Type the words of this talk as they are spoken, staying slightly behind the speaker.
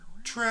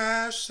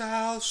Trash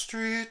South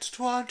Street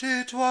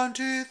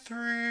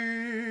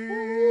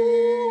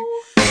 2023.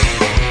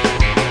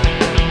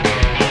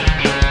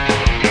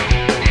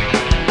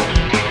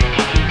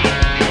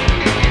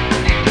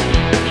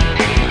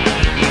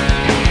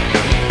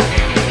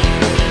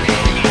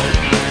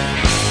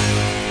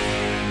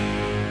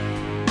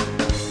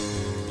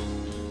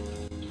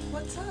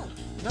 What's up?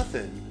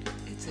 Nothing.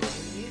 It's a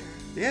new year.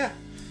 Yeah.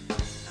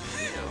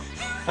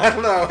 How I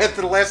don't know.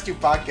 After the last two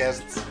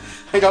podcasts,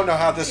 I don't know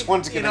how this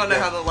one's going to go. You don't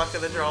know how the luck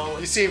of the draw was.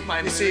 You seem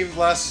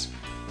less,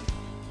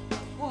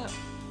 What?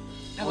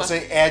 I'll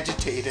say,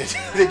 agitated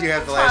than you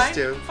have the last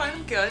two. Fine,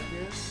 I'm good.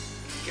 Yeah.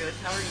 Good.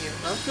 How are you?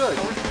 I'm good.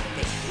 How are you?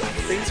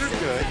 Things are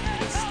good.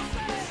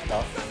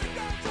 Stuff.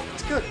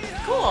 It's good.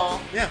 Cool.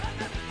 Yeah.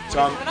 What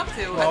have you been up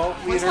to? Well,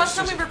 When's the last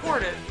time we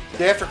recorded?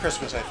 Day after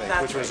Christmas, I think,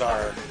 That's which was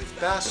right. our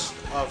best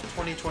of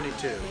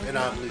 2022. And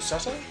I'm Lou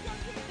Sussa.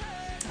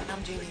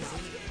 I'm Jamie Z.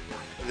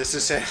 This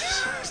is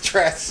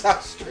Trash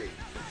South Street.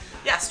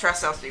 Yes, Trash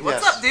South Street.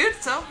 What's Yes. up, dude?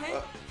 So, hey.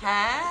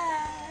 Hi.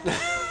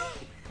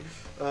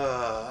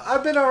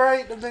 I've been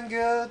alright. I've been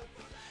good.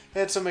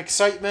 Had some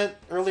excitement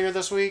earlier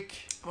this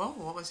week. Well,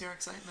 what was your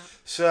excitement?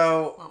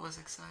 So What was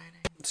exciting?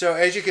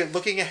 as you get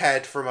looking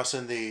ahead from us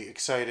in the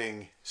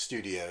exciting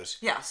studios,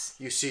 Yes.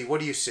 you see, what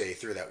do you see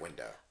through that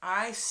window?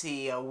 I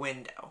see a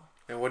window.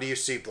 And what do you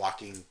see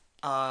blocking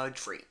A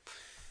drape.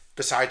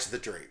 besides the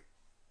drape?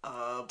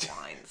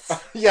 Blinds.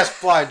 Yes,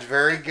 blinds.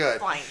 Very good.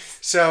 Blinds.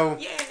 So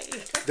Yay.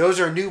 those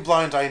are new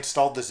blinds I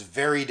installed this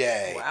very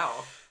day.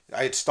 Wow.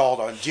 I installed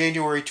on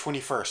January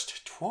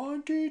 21st,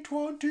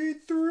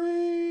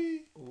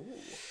 2023. Ooh.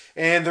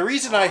 And the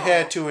reason I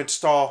had to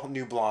install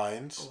new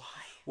blinds Why?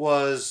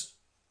 was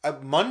a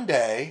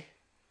Monday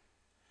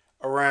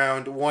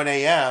around 1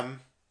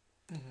 a.m.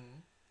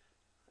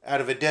 Out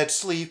of a dead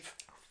sleep,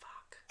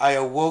 Fuck. I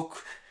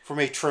awoke from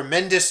a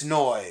tremendous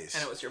noise.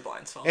 And it was your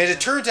blinds falling And it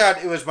turns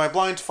out it was my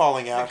blinds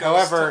falling out.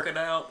 However, took it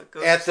out. The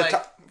ghost at was the like,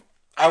 time,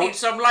 I need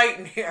some light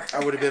in here.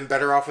 I would have been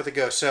better off with a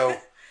ghost. So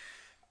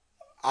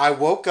I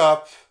woke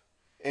up,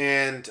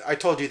 and I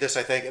told you this,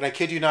 I think, and I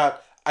kid you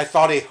not, I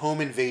thought a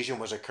home invasion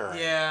was occurring.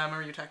 Yeah, I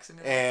remember you texting me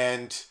that.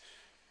 And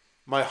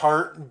my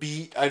heart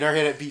beat, I never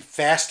had it beat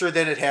faster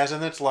than it has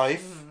in its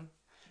life.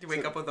 You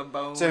wake up with a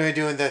bone. So I'm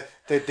doing the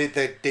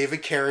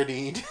David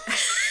Carradine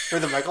or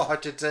the Michael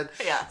Hutchinson.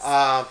 Yes.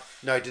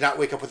 No, I did not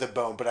wake up with a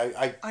bone, but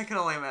I I can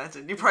only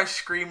imagine. You probably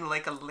screamed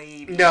like a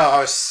lady. no, I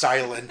was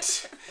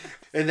silent.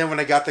 And then when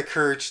I got the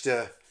courage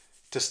to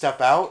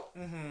step out,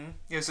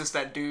 It was just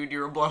that dude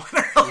you were blowing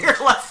earlier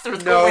left through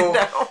the no,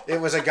 window.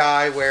 it was a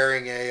guy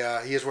wearing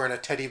he is wearing a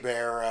teddy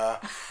bear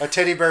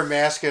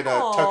mask and a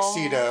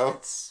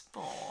tuxedo.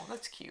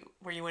 That's cute.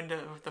 Were you into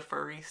the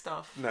furry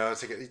stuff? No,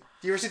 it's like,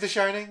 you ever see The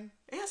Shining?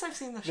 Yes, I've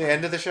seen The The Shining.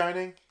 end of The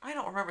Shining? I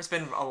don't remember. It's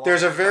been a long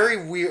There's a time.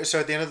 very weird, so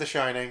at the end of The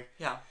Shining,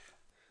 Yeah.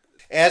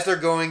 as they're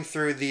going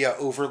through the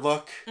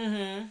overlook,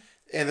 and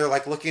they're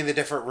like looking in the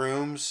different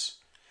rooms,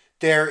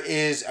 there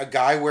is a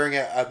guy wearing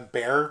a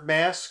bear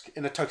mask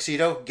in a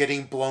tuxedo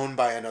getting blown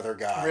by another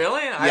guy.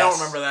 Really? I don't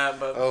remember that,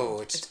 but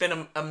it's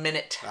been a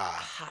minute. A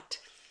hot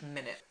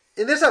minute.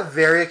 And that's not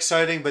very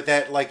exciting, but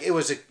that like it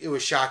was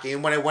shocking.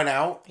 And when I went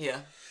out, Yeah.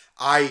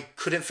 I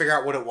couldn't figure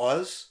out what it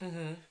was.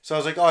 So I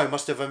was like, oh, I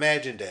must have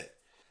imagined it.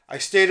 I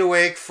stayed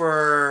awake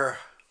for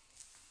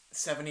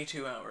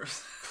 72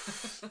 hours.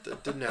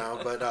 no,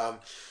 but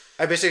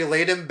I basically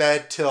laid in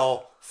bed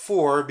till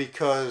 4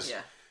 because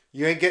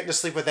you ain't getting to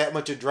sleep with that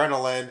much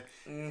adrenaline.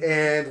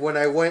 And when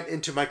I went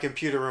into my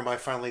computer room,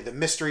 the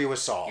mystery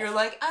was solved. You're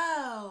like,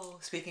 oh.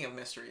 Speaking of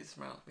mysteries,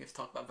 well, we have to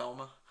talk about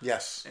Velma.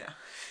 Yes. Yeah.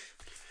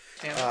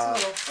 Yeah,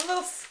 it's a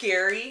little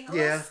scary. A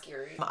little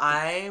scary.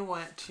 I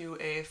went to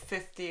a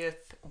 50th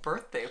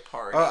birthday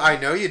party. Oh, I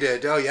know you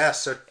did. Oh,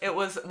 yes. So It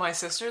was my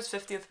sister's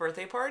 50th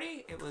birthday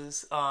party. It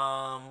was,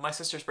 my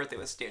sister's birthday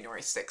was January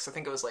 6th. I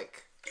think it was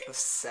like the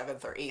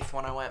 7th or 8th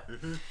when I went.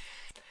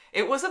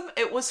 It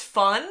was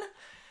fun.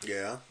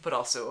 Yeah. But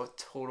also a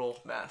total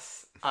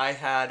mess. I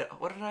had,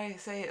 what did I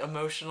say? I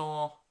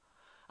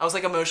was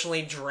like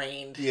emotionally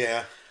drained.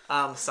 Yeah.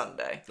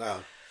 Sunday.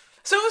 Oh.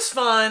 So it was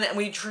fun, and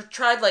we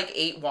tried like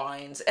 8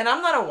 wines, and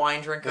I'm not a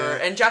wine drinker,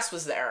 and Jess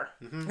was there,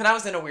 and I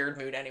was in a weird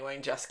mood anyway,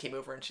 and Jess came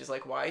over, and she's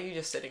like, why are you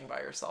just sitting by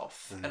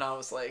yourself? And I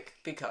was like,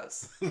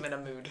 because I'm in a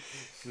mood.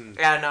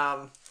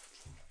 And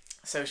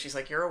so she's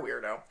like, you're a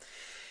weirdo.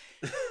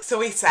 So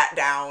we sat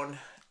down,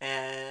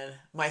 and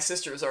my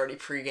sister was already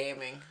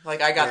pre-gaming.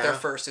 Like, I got there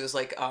first. It was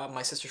like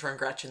my sister's friend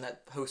Gretchen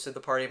that hosted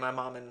the party, my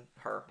mom and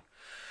her.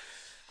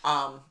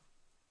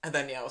 And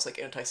then, I was like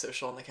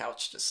antisocial on the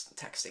couch, just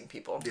texting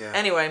people. Yeah.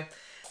 Anyway,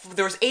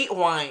 there was 8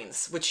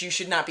 wines, which you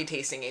should not be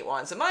tasting 8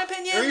 wines, in my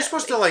opinion. Are you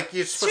supposed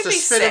to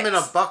spit them in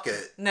a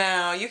bucket?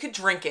 No, you could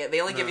drink it.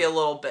 They only give you a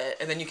little bit,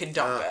 and then you can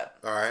dump it.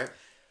 All right.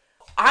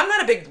 I'm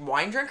not a big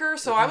wine drinker,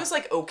 so I was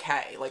like,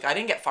 okay. Like, I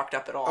didn't get fucked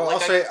up at all. I'll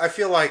say, I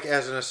feel like,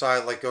 as an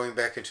aside, like going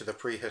back into the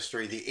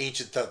prehistory, the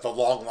ancient, the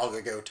long, long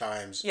ago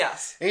times.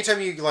 Yes. Anytime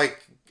you,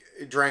 like,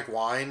 drank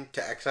wine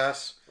to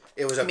excess,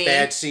 it was a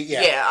bad scene.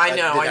 Yeah, I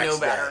know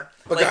better.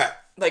 But like, go ahead.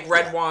 Like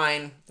red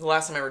wine, the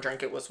last time I ever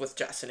drank it was with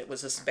Jess, and it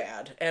was just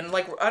bad. And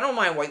like, I don't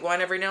mind white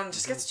wine every now and then, it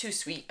just gets too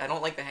sweet. I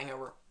don't like the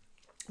hangover.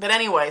 But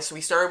anyway, so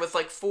we started with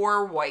like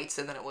 4 whites,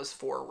 and then it was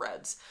 4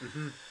 reds.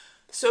 Mm-hmm.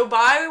 So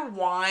by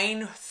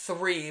wine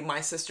 3,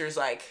 my sister's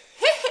like,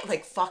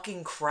 like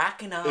fucking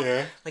cracking up.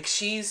 Yeah. Like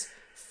she's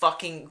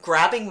fucking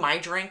grabbing my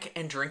drink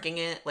and drinking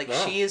it. Like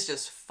she is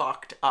just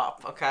fucked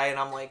up. Okay. And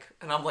I'm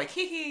like,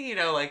 hee hee, you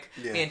know, like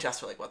me and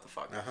Jess were like, what the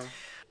fuck? Uh-huh.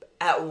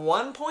 At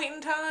one point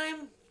in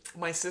time,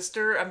 my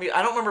sister, I mean,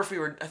 I don't remember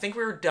if I think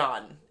we were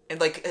done.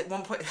 And like at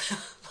one point,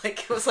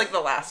 like it was like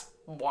the last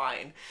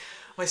wine.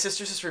 My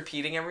sister's just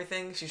repeating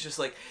everything. She's just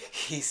like,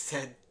 he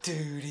said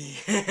duty.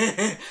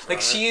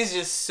 Like, she is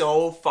just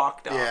so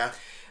fucked up. Yeah.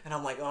 And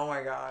I'm like, oh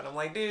my God. I'm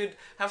like, dude,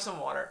 have some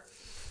water.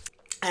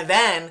 And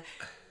then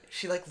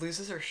she, like,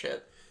 loses her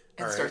shit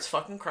and starts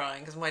fucking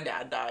crying because my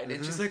dad died. Mm-hmm.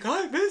 And she's like,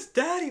 I miss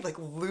daddy. Like,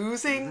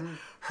 losing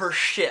her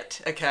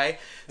shit, okay?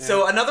 Yeah.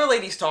 So another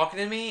lady's talking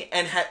to me,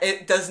 and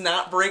it does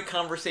not break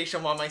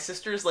conversation while my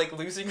sister's, like,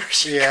 losing her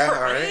shit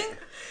crying.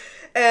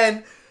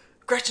 And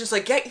Gretchen's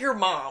like, get your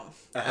mom.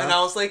 Uh-huh. And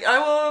I was like, I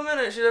will in a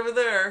minute, she's over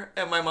there.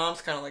 And my mom's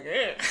kind of like,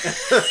 eh.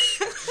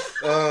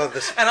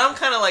 And I'm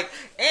kind of like,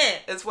 eh,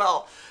 as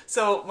well.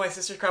 So my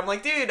sister's crying. I'm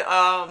like, dude,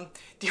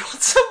 do you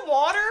want some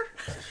water?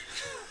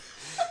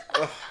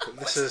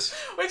 Which is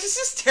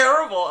just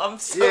terrible. I'm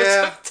such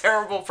a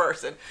terrible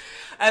person.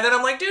 And then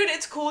I'm like, dude,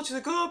 it's cool. She's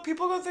like, oh,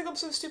 people are going to think I'm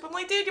so stupid. I'm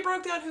like, dude, you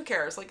broke down. Who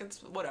cares? Like,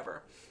 it's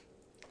whatever.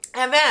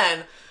 And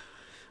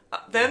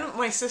then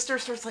my sister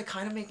starts, like,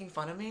 kind of making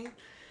fun of me.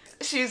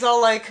 She's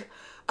all like,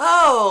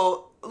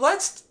 oh,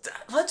 let's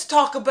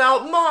talk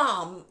about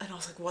Mom. And I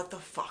was like, what the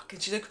fuck?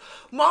 And she's like,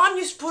 Mom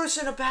used to put us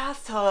in a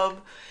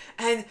bathtub,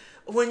 and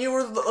when you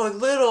were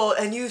little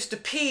and you used to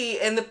pee,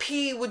 and the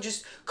pee would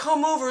just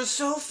come over. It was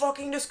so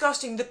fucking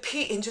disgusting. The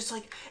pee, and just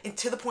like, and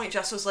to the point,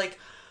 Jess was like,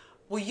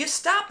 will you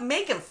stop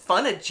making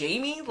fun of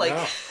Jamie? Like,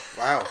 oh,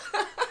 wow.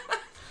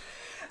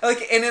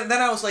 Like, and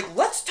then I was like,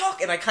 let's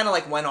talk. And I kind of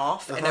like went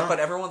off, but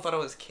everyone thought I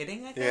was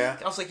kidding, I think. Yeah.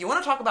 I was like, you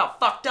want to talk about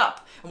fucked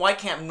up and why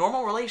can't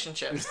normal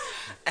relationships?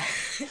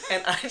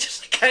 And I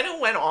just kind of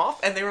went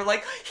off, and they were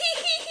like,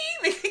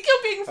 they think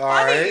I'm being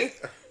funny. Right.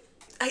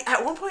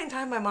 At one point in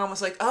time, my mom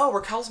was like, oh,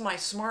 Raquel's my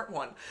smart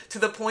one. To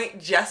the point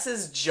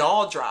Jess's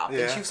jaw dropped.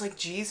 Yeah. And she was like,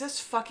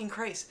 Jesus fucking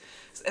Christ.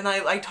 And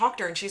I talked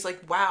to her, and she's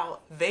like, wow,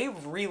 they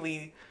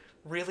really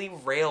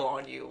rail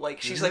on you.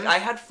 Like, she's like, I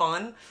had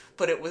fun,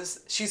 but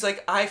she's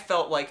like, I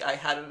felt like I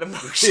had an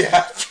emotional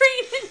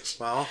drainage.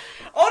 Well,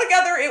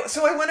 altogether,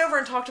 so I went over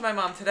and talked to my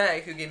mom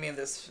today, who gave me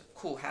this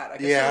cool hat. I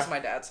guess it was my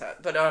dad's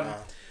hat. But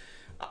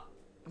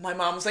my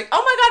mom was like,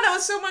 oh my God, that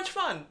was so much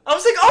fun. I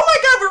was like, oh my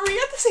God, were we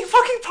at the same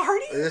fucking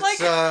party? It's,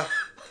 like,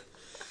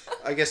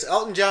 I guess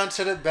Elton John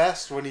said it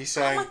best when he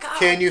sang,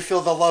 can you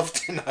feel the love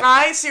tonight?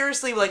 I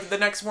seriously, like, the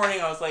next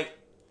morning, I was like,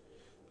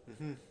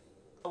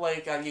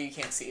 like, you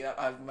can't see that.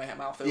 I have my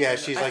mouth open. Yeah, I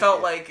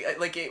felt like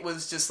it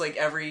was just like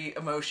every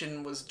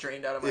emotion was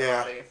drained out of my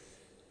body.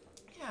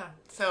 Yeah,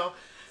 so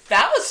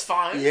that was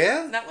fun.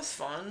 Yeah, that was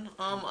fun.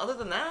 Other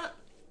than that,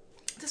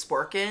 just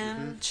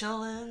working,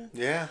 chilling.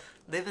 Yeah,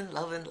 living,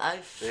 loving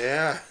life.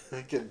 Yeah,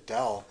 I can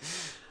tell.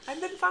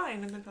 I've been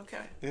fine. I've been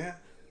okay. Yeah.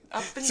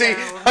 Up and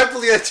down. I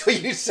believe that's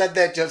what you said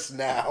that just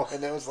now,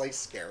 and that was like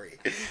scary.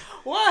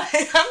 Why?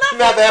 I'm not.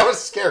 No, that was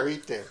scary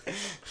too.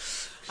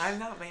 I'm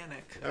not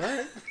manic. All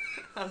right.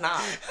 I'm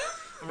not.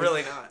 I'm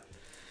really not.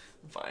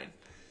 I'm fine.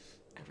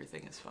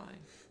 Everything is fine.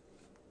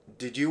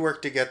 Did you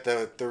work to get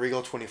the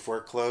Regal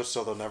 24 closed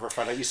so they'll never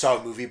find out you saw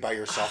a movie by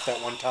yourself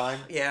that one time?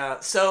 Yeah.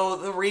 So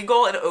the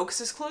Regal at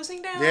Oaks is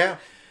closing down. Yeah.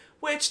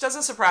 Which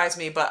doesn't surprise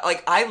me, but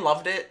like I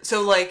loved it.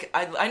 So like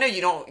I know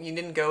you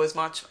didn't go as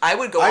much. I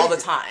would go all the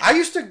time. I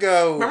used to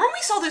go. Remember when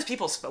we saw those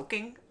people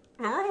smoking?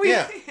 Remember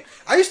Yeah.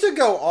 I used to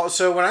go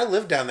so when I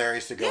lived down there I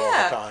used to go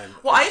all the time.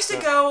 Well, I used to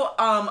go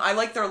I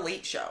liked their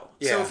late show.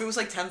 Yeah. So if it was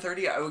like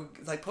 10:30, I would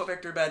like put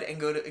Victor to bed and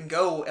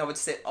go I would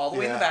sit all the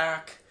way in the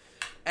back.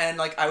 And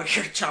like I would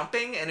hear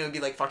chomping, and it would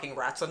be like fucking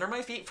rats under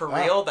my feet for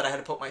real. That I had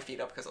to put my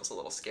feet up because I was a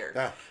little scared.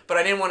 Yeah. But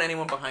I didn't want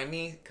anyone behind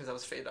me because I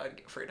was afraid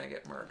I'd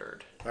get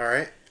murdered. All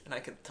right. And I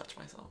could touch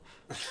myself.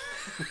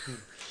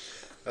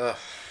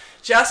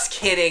 Just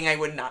kidding. I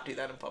would not do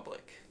that in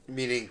public.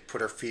 Meaning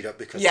put her feet up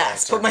because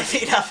put my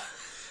feet up.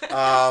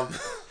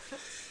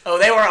 Oh,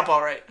 they were up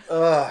all right.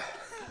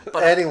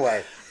 But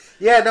anyway,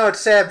 yeah, no, it's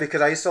sad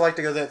because I used to like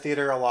to go to that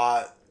theater a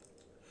lot.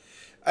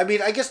 I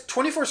mean, I guess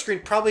 24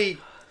 screen probably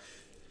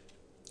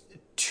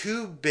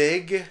too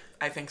big.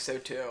 I think so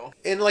too.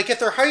 And like at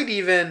their height,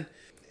 even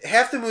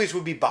half the movies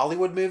would be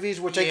Bollywood movies,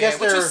 which I guess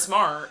which is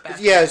smart.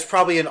 Yeah, it's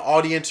probably an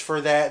audience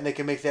for that, and they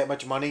can make that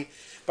much money.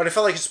 But I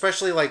felt like,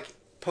 especially like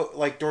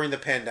during the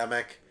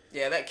pandemic.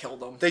 Yeah, that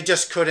killed them. They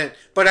just couldn't.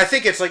 But I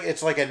think it's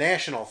like a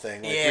national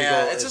thing. Like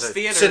it's just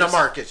theaters.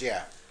 Cinemark,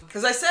 yeah.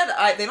 Because I said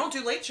they don't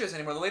do late shows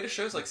anymore. The latest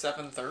show is like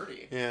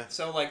 7:30. Yeah.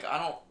 So like I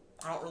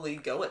don't really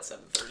go at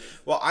 7:30.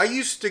 Well, I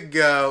used to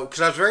go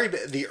because I was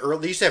they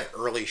used to have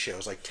early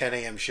shows, like 10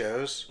 a.m.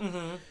 shows.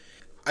 Mm-hmm.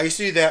 I used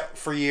to do that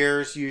for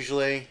years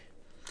usually,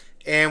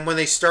 and when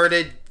they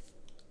started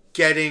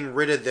getting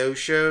rid of those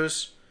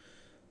shows,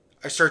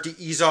 I start to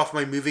ease off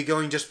my movie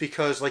going just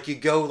because, like, you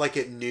go, like,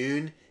 at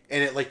noon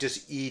and it, like,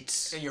 just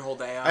eats your whole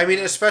day out. I mean,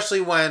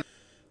 especially when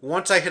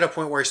once I hit a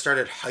point where I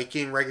started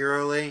hiking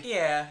regularly.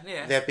 Yeah.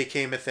 That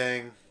became a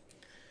thing.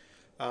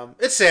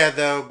 It's sad,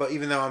 though, but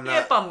even though I'm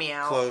not it bummed me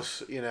out.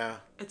 close,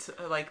 It's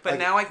like, but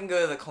now I can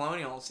go to the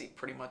Colonial and see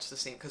pretty much the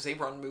same, because they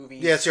run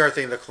movies. Yeah, it's the other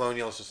thing. The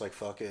Colonial's just like,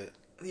 fuck it.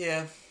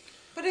 Yeah.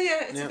 But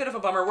yeah, it's a bit of a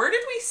bummer. Where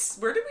did we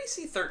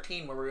see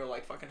 13 where we were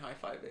like fucking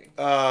high-fiving?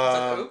 Was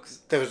that Oaks?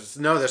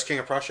 There's King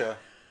of Prussia.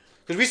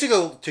 Because we used to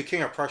go to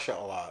King of Prussia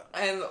a lot.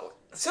 And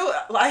so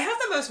I have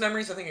the most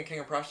memories, I think, of King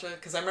of Prussia,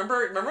 because I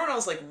remember when I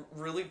was like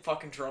really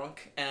fucking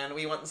drunk and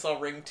we went and saw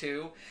Ring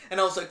 2 and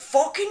I was like,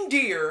 fucking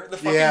deer, the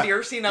fucking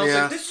deer scene. I was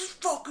like, this is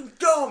fucking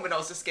dumb, and I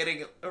was just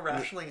getting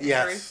irrationally angry.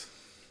 Yes.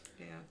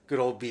 Yeah. Good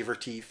old beaver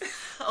teeth.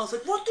 I was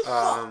like, what the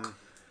fuck?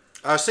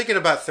 I was thinking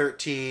about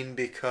 13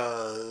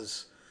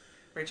 because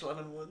Rachel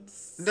Evan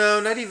Woods. No,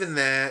 not even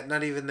that.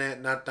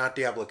 Not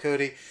Diablo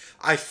Cody.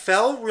 I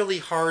fell really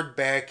hard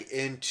back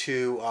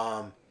into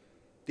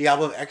the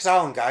album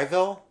Exile in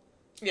Guyville.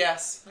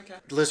 Yes. Okay.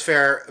 Liz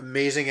Phair,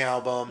 amazing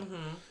album.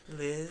 Mm-hmm.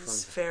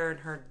 Liz Phair and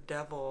her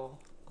devil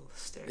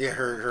stare. Yeah,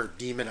 her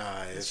demon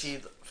eyes. She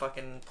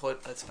fucking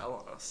put a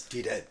spell on us.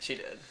 She did.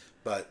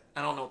 But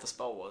I don't know what the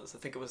spell was. I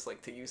think it was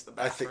like to use the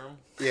bathroom.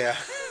 Yeah.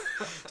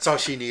 That's all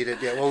she needed.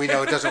 Yeah. Well, we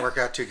know it doesn't work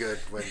out too good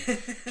when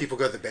people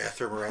go to the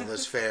bathroom around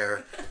Liz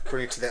Phair,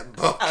 according to that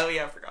book. Oh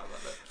yeah, I forgot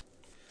about that.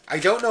 I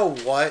don't know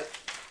what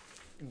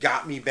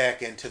got me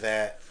back into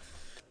that.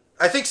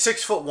 I think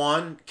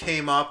 6'1"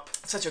 came up.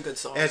 Such a good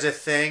song. As a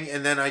thing,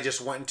 and then I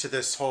just went into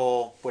this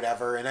whole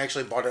whatever, and I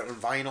actually bought it on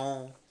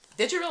vinyl.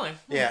 Did you really?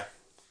 Yeah.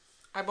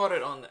 I bought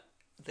it on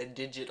the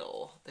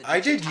digital.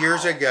 I did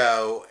years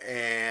ago,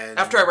 and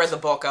after I read the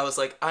book, I was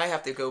like, I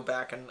have to go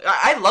back, and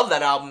I love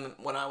that album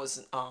when I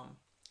was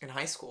in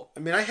high school. I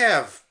mean, I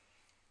have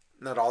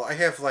not all. I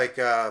have like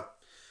because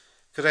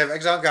I have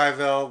Exile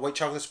Guyville, White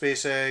Chocolate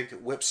Space Egg,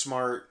 Whip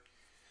Smart.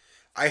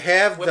 I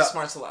have Whip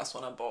Smart's the last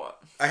one I bought.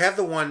 I have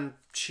the one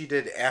she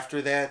did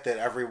after that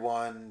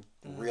everyone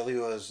really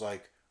was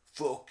like,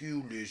 "Fuck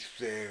you, Liz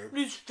Phair."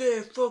 Liz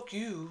Phair, fuck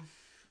you.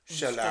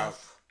 Shut out.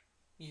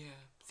 Yeah,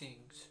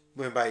 things.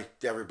 When by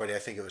everybody, I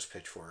think it was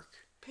Pitchfork.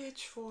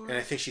 Pitchfork. And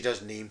I think she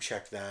does name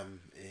check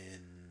them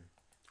in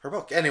her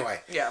book.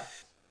 Anyway. Yeah.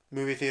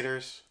 Movie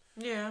theaters.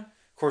 Yeah.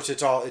 Of course,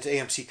 it's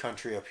AMC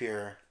Country up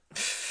here.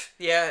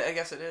 Yeah, I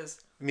guess it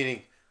is.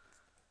 Meaning,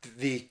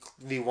 the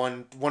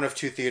one of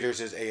two theaters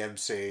is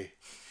AMC,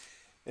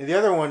 and the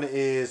other one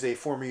is a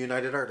former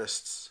United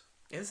Artists.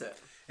 Is it?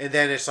 And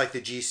then it's like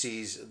the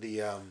GC's,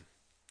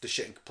 the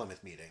shit in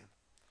Plymouth meeting.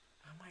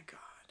 Oh my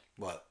god.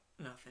 What?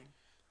 Nothing.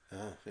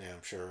 Yeah,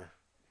 I'm sure.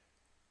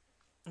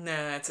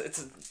 Nah,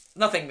 it's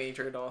nothing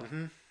major at all.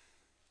 Mm-hmm.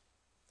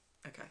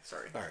 Okay,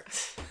 sorry. All right.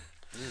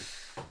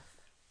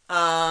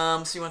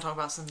 So you want to talk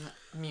about some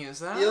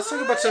music? Yeah, let's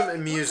talk about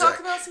some music. We'll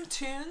talk about some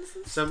tunes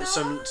and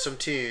some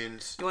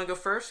tunes. You want to go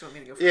first? You want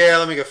me to go first? Yeah,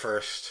 let me go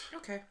first.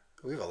 Okay.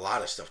 We have a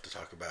lot of stuff to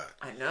talk about.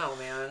 I know,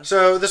 man.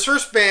 So this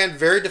first band,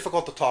 very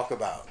difficult to talk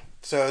about.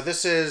 So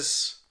this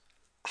is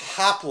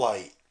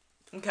Hoplite.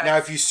 Okay. Now,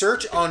 if you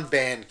search on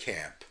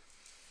Bandcamp,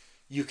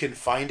 you can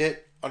find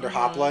it under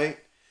Hoplite.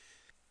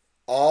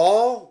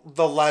 All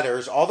the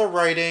letters, all the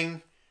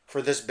writing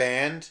for this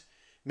band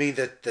mean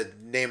that the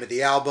name of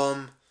the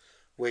album,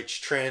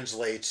 which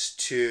translates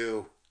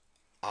to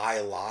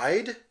I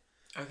Lied.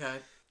 Okay.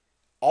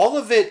 All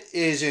of it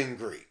is in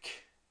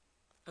Greek.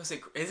 Is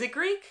it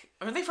Greek?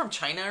 Are they from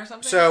China or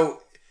something?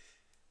 So,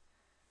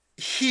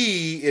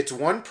 it's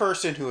one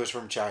person who is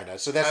from China.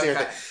 So that's the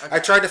other thing. Okay. I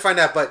tried to find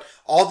out, but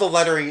all the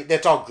lettering,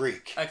 that's all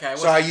Greek. Okay.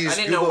 So I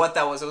didn't know what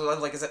that was. It was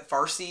like, is it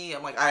Farsi?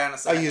 I'm like, I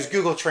honestly... I use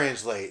Google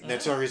Translate, and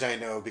that's the only reason I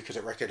know, because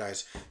it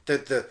recognized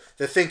the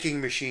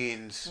thinking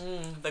machines.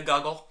 The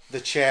Google. The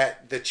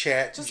chat Just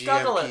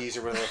GMPs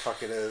or whatever the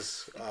fuck it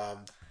is.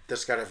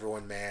 That's got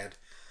everyone mad.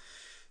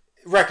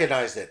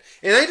 Recognized it.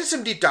 And I did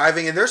some deep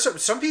diving, and there's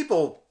some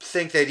people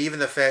think that even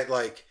the fact,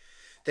 like,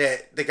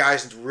 that the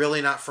guy's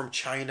really not from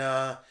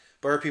China,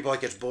 but other people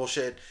like it's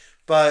bullshit.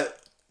 But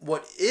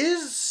what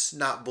is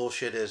not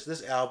bullshit is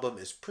this album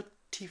is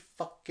pretty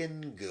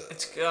fucking good.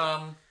 It's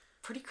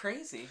pretty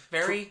crazy.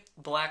 Very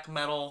black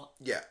metal.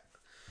 Yeah.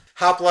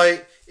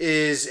 Hoplite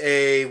is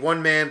a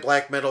one-man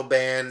black metal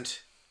band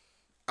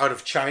out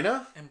of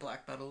China. And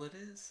black metal it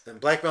is. And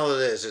black metal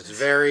it is. It's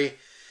very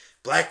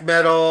black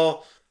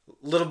metal,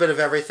 a little bit of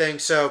everything.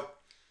 So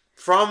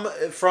from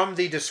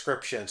the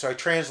description, so I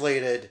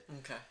translated.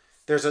 Okay.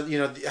 There's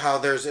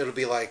it'll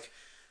be like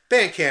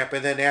Bandcamp,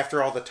 and then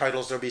after all the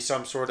titles there'll be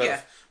some sort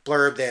of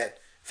blurb that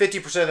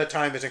 50% of the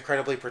time is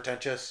incredibly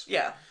pretentious.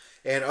 Yeah.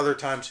 And other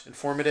times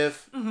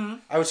informative. Mm-hmm.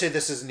 I would say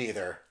this is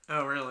neither.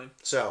 Oh, really?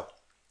 So,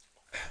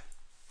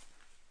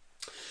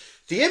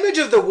 the image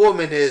of the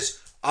woman is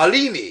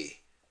Alimi.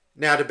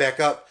 Now to back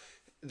up,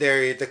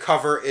 the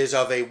cover is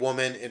of a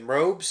woman in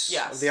robes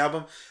of the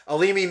album.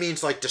 Alimi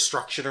means like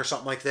destruction or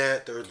something like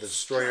that, or the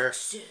destroyer.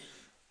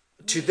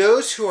 To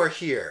those who are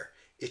here,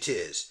 it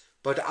is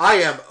But I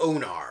am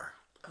Onar.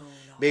 Oh,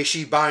 no. May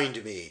she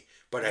bind me,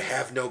 but I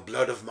have no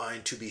blood of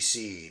mine to be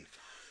seen.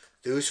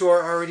 Those who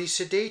are already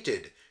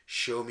sedated,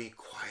 show me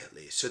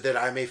quietly, so that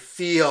I may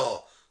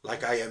feel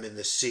like I am in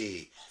the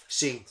sea,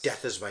 seeing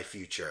death as my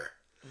future.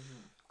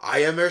 Mm-hmm. I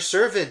am your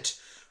servant,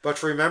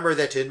 but remember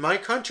that in my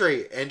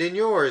country and in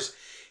yours,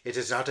 it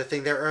is not a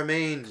thing that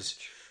remains.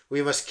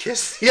 We must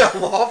kiss the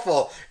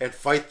unlawful and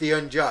fight the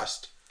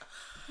unjust.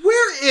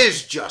 Where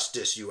is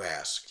justice, you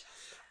ask?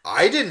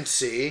 I didn't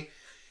see.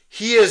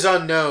 He is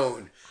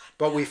unknown,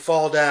 but we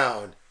fall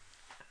down.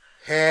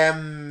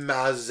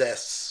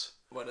 Hamazes.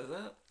 What is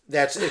it?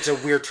 It's a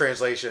weird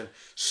translation.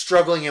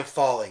 Struggling and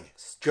falling.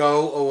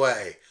 Go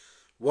away.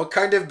 What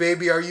kind of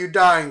baby are you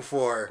dying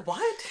for?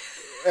 What?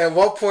 At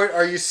what point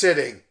are you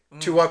sitting?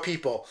 To what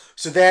people?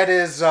 So that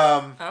is...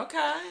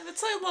 okay,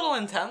 that's a little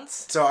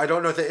intense. So I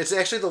don't know if it's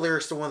actually the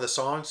lyrics to one of the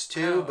songs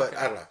too, but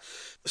I don't know.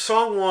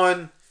 Song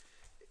 1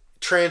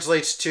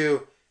 translates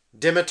to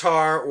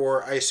Dimitar,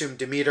 or I assume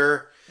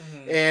Demeter.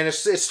 Mm-hmm. And it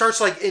starts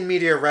like in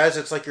media res.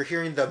 It's like you're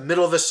hearing the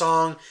middle of the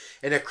song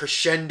and it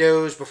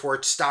crescendos before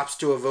it stops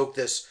to evoke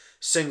this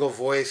single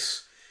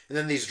voice. And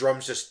then these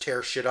drums just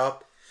tear shit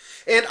up.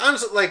 And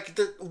honestly, like,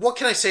 what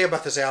can I say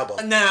about this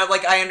album? No,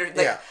 like, I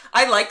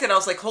liked it. I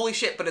was like, holy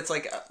shit, but it's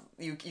like,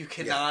 you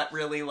cannot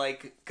really,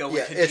 like, go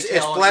into detail.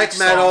 It's black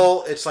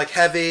metal, it's, like,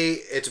 heavy,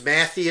 it's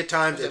mathy at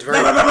times, it's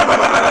very,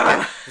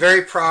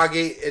 very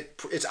proggy,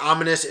 it's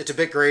ominous, it's a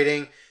bit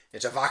grating,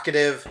 it's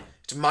evocative,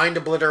 it's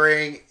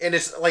mind-obliterating, and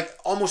it's, like,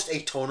 almost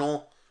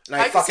atonal, and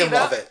I fucking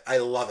love it. I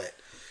love it.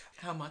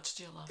 How much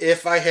do you love it?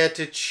 If I had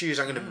to choose,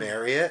 I'm going to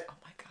marry it. Oh,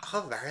 my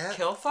God. I'll marry it.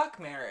 Kill,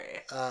 fuck,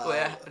 marry.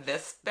 With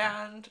this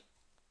band...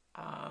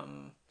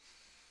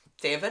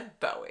 David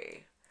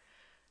Bowie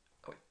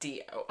or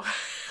Dio.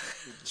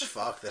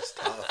 Fuck, that's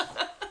tough.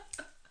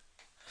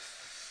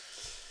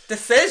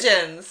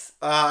 Decisions.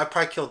 I'd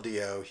probably kill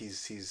Dio.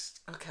 He's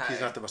okay. He's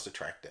not the most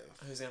attractive.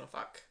 Who's gonna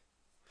fuck?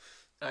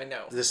 I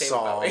know. This David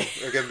song. Bowie.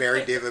 We're gonna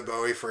marry David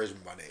Bowie for his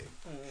money.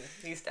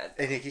 He's dead.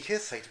 And you can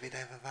sing to me,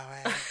 David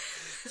Bowie.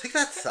 Sing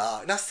that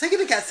song. Now sing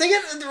it again. Sing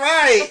it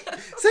right.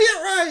 Sing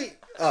it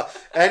right.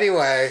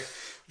 Anyway.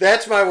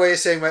 That's my way of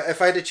saying,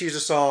 if I had to choose a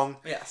song,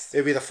 yes,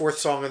 it'd be the 4th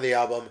song on the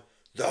album,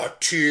 The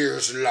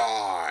Tears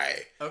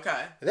Lie.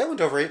 Okay. And that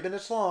went over 8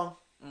 minutes long.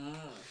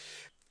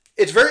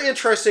 It's very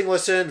interesting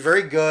listen,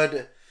 very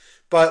good,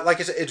 but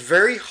like I said, it's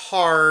very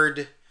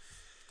hard,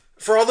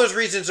 for all those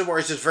reasons and more,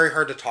 it's just very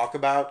hard to talk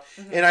about.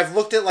 Mm-hmm. And I've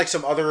looked at like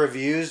some other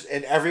reviews,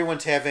 and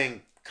everyone's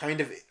having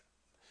kind of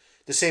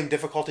the same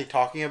difficulty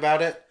talking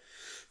about it.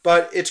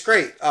 But it's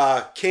great.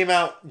 Came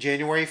out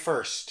January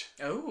 1st.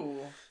 Oh,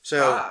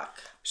 so. Fuck.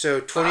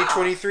 So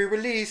 2023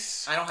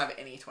 release. I don't have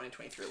any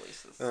 2023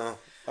 releases. Oh,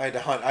 I had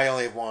to hunt. I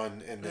only have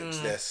one, and it's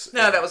this.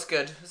 No, that was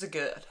good. It was a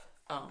good.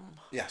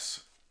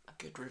 Yes. A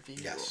good review.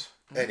 Yes.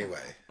 Anyway.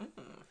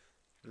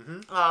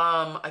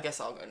 I guess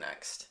I'll go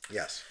next.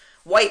 Yes.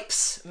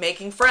 Wipes,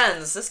 Making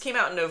Friends. This came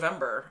out in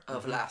November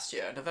of last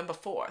year, November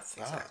 4th,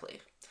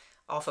 exactly.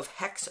 Off of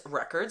Hex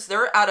Records.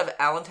 They're out of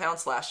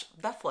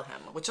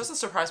Allentown/Bethlehem, which doesn't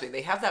surprise me.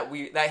 They have that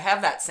weird. They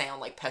have that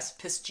sound like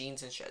piss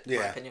jeans and shit. In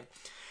my opinion.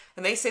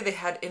 And they say they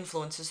had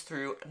influences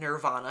through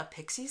Nirvana,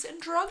 Pixies,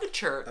 and Drug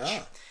Church.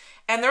 Oh.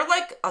 And they're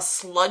like a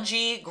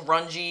sludgy,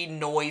 grungy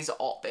noise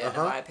alt band,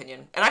 in my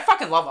opinion. And I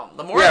fucking love them.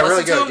 The more I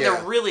listen to them,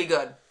 they're really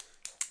good.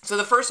 So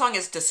the first song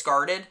is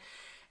Discarded,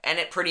 and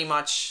it pretty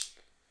much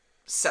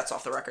sets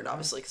off the record,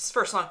 obviously. Because the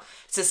first song,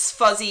 it's this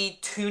fuzzy,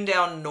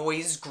 tuned-down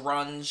noise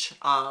grunge.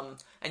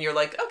 And you're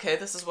like, okay,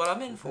 this is what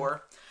I'm in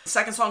for. The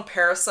second song,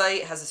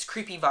 Parasite, has this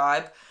creepy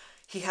vibe.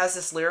 He has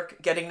this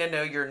lyric, getting to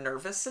know your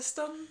nervous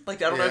system.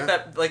 Like, I don't know if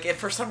that, like, if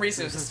for some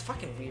reason it was just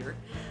fucking weird.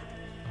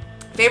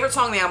 Favorite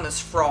song on the album is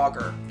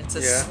Frogger. It's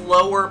a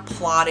slower,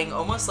 plodding,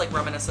 almost like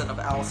reminiscent of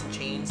Alice in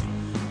Chains,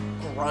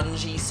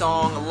 grungy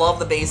song. I love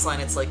the bass line.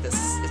 It's like this,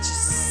 it's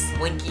just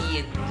slinky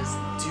and just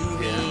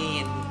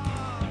doomy.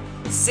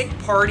 And Sick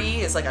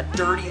Party is like a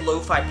dirty,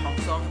 lo-fi punk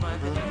song, in my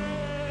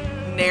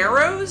opinion.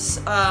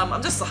 Narrows,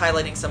 I'm just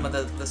highlighting some of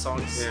the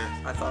songs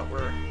I thought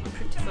were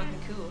pretty fucking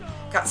cool.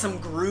 Got some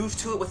groove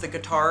to it with the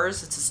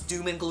guitars. It's this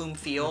doom and gloom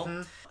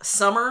feel.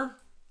 Summer.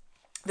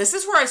 This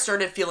is where I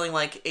started feeling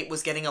like it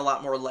was getting a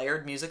lot more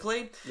layered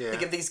musically. Yeah.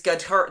 Like if these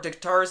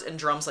guitars and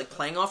drums like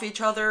playing off each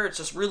other. It's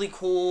just really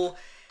cool.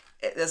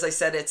 As I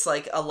said, it's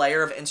like a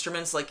layer of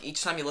instruments. Like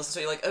each time you listen to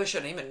it, you're like, oh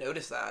shit, I didn't even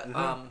notice that.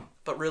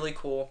 But really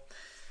cool.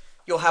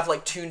 You'll have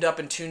like tuned up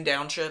and tuned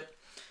down shit.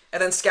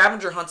 And then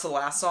Scavenger Hunt's the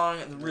last song.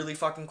 Really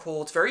fucking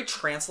cool. It's very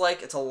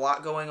trance-like. It's a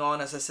lot going on.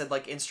 As I said,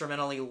 like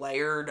instrumentally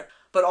layered.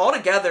 But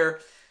altogether,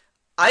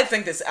 I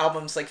think this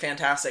album's like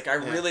fantastic. I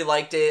really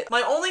liked it.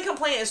 My only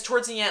complaint is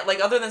towards the end,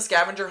 like other than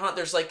Scavenger Hunt,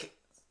 there's like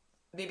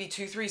maybe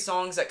 2-3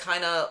 songs that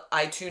kind of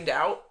I tuned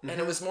out. And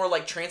it was more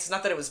like trance.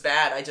 Not that it was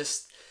bad. I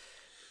just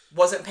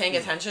wasn't paying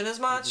attention as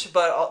much.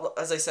 But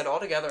as I said,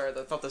 altogether,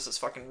 I thought this was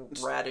fucking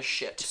rad as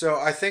shit. So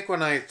I think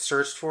when I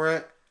searched for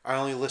it, I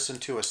only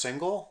listened to a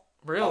single.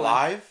 Really?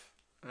 Alive.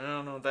 I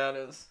don't know what that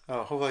is.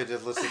 Oh, hopefully I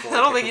did listen to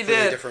I don't think you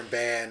did. Different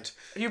band.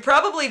 You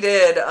probably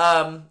did,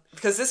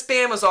 because this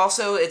band was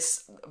also, you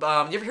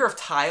ever hear of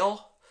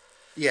Tile?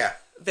 Yeah.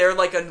 They're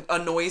like a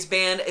noise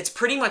band. It's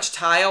pretty much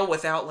Tile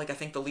without, like, I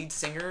think the lead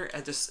singer,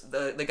 and just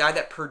the guy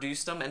that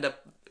produced them ended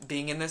up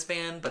being in this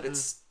band, but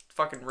it's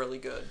fucking really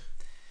good.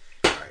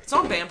 Right. It's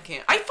on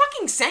Bandcamp. I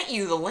fucking sent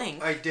you the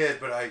link. I did,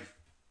 but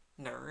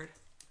Nerd.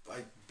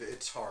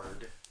 It's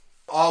hard.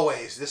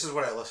 Always. This is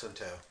what I listen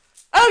to.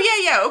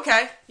 Oh, yeah,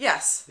 okay.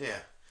 Yes. Yeah.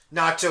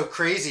 Not so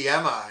crazy,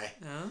 am I?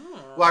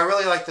 Oh. Well, I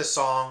really like this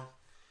song.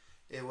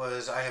 It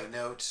was, I have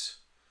notes.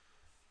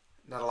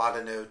 Not a lot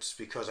of notes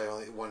because I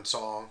only one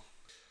song.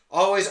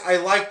 Always, I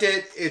liked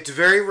it. It's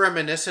very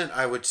reminiscent,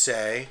 I would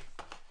say,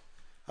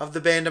 of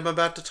the band I'm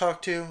about to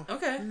talk to.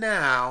 Okay.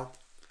 Now.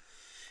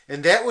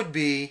 And that would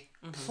be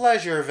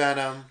Pleasure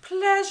Venom.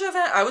 Pleasure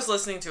Venom. I was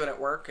listening to it at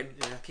work, and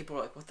people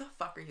were like, what the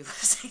fuck are you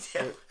listening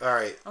to? All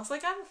right. I was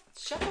like,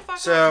 shut the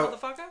fuck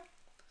up, motherfucker.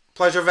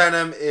 Pleasure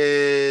Venom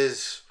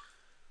is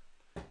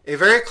a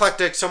very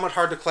eclectic, somewhat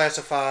hard to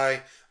classify,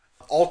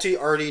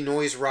 alti-arty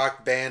noise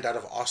rock band out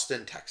of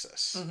Austin,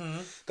 Texas.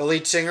 Mm-hmm. The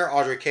lead singer,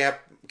 Audrey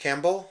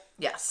Campbell,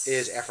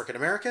 is African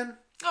American.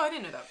 Oh, I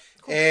didn't know that.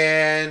 Cool.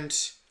 And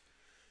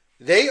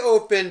they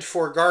opened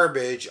for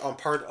Garbage on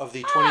part of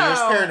the 20 Years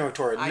Paranoid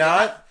tour.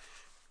 Not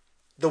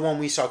the one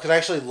we saw, because I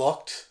actually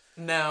looked.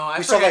 No,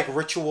 we saw like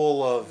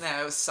Ritual of.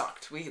 No, it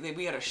sucked. We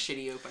had a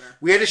shitty opener.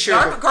 We had a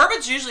shitty.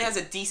 Garbage usually has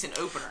a decent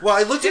opener. Well,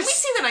 I looked. Did we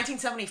see the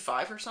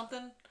 1975 or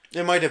something?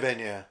 It might have been,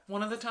 yeah.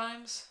 One of the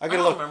times. I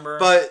don't remember.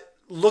 But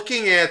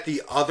looking at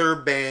the other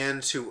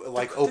bands who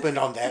opened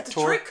on that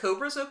tour. Detroit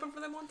Cobras opened for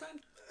them one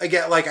time.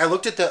 Again, I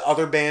looked at the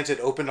other bands that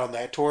opened on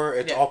that tour.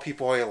 It's all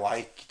people I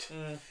liked.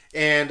 Mm.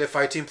 And if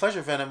I'd seen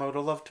Pleasure Venom, I would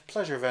have loved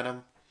Pleasure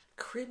Venom.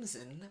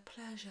 Crimson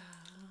Pleasure.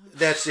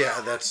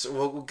 That's.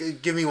 Well,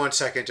 give me 1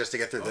 second just to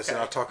get through this, and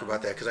I'll talk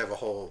about that because I have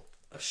a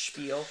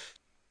spiel.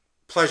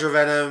 Pleasure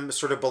Venom,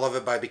 sort of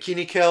beloved by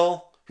Bikini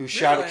Kill, who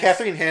shouted.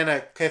 Kathleen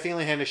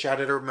Hanna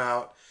shouted her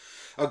out.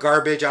 A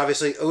Garbage,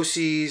 obviously.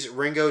 OCs,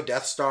 Ringo,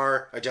 Death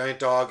Star, A Giant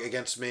Dog,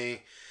 Against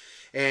Me,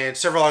 and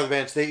several other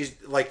bands. They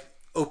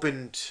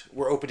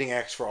were opening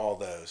acts for all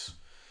those.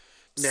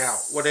 Now,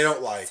 what I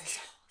don't like.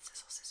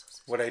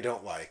 What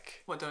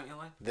don't you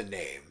like? The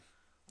name.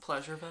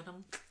 Pleasure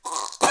Venom?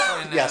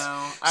 I know. Yes.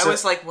 I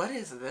was like, what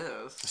is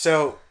this?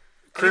 So,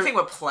 anything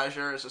with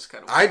pleasure is just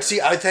kind of weird.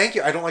 Thank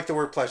you. I don't like the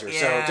word pleasure.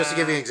 Yeah. So, just to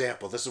give you an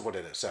example, this is what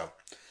it is. So,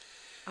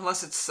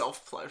 unless it's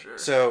self-pleasure.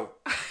 So,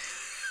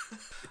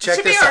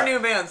 check this out. Should be our new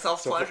band,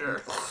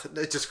 Self-Pleasure.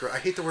 It's just great. I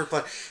hate the word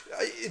pleasure.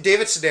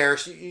 David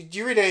Sedaris. Do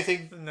you read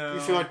anything? No. You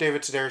feel like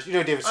David Sedaris? You know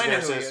who David Sedaris I know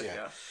who is? He is,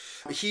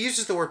 yeah. He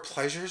uses the word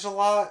pleasures a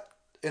lot.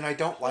 And I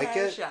don't like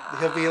it.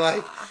 He'll be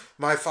like,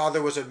 my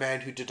father was a man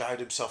who denied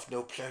himself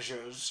no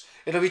pleasures.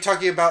 And he'll be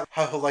talking about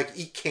how he'll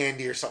eat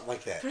candy or something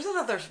like that. There's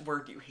another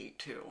word you hate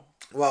too.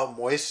 Well,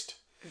 moist.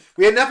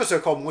 We had an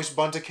episode called Moist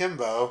Buns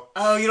Akimbo.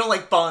 Oh, you don't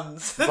like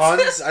buns.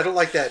 Buns? I don't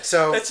like that.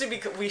 So that should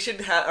be. We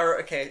should have.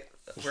 Okay,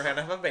 we're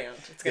gonna have a band.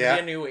 It's gonna be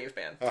a new wave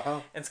band.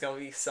 And it's gonna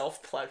be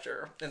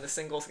Self-Pleasure, and the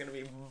single's gonna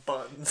be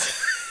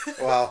Buns.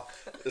 Wow,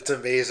 it's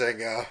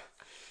amazing.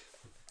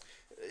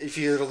 If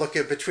you look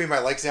at between my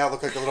legs now, I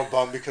look like a little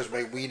bum because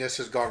my weenus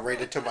has gone right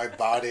into my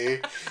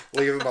body,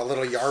 leaving my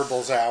little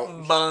yarbles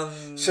out.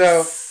 Buns.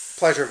 So,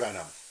 Pleasure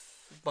Venom.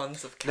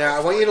 Buns of California. Now,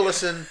 I want you to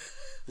listen.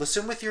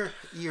 Listen with your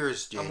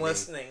ears, Jamie. I'm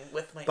listening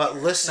with my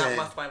ears. Listen,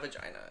 not with my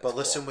vagina. But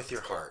listen with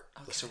your heart.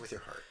 Okay. Listen with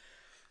your heart.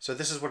 So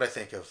this is what I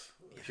think of.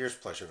 Here's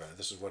Pleasure Venom.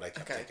 This is what I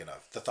kept thinking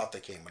of. The thought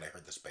that came when I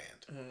heard this band.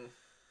 Mm-hmm.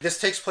 This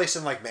takes place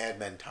in Mad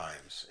Men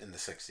times in the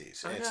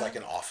 60s. And it's like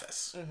an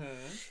office.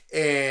 Mm-hmm.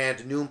 And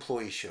a new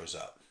employee shows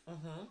up.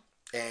 Mm-hmm.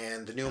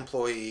 And the new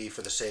employee,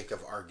 for the sake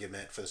of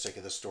argument, for the sake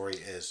of the story,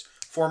 is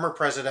former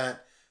president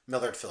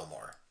Millard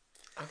Fillmore.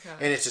 Okay.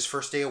 And it's his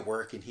first day of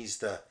work, and he's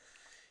the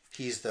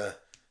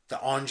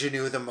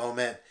ingenue of the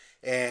moment,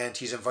 and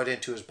he's invited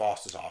into his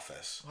boss's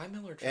office. Why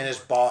Millard Fillmore? And his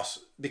boss,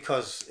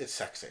 because it's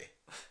sexy.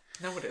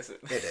 No, it isn't.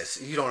 It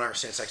is. You don't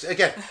understand sex.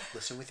 Again,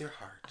 listen with your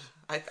heart.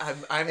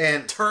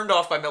 I'm turned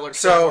off by Millard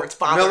Fillmore. It's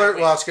bothering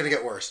me. Well, it's going to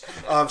get worse.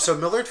 So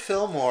Millard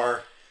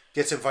Fillmore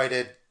gets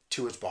invited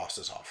to his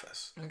boss's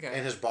office. Okay.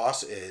 And his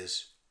boss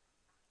is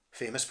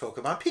famous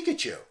Pokemon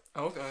Pikachu.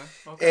 Okay.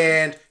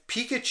 And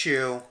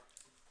Pikachu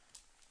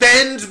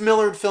bends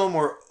Millard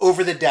Fillmore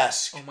over the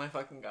desk. Oh my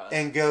fucking God.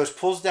 And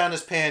pulls down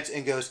his pants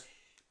and goes,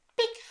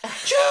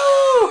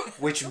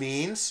 Pikachu! Which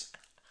means,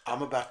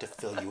 I'm about to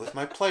fill you with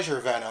my pleasure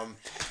venom.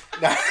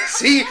 Now,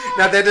 see?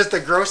 Now that is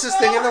the grossest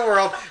thing in the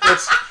world.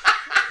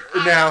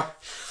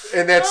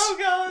 And that's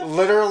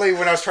literally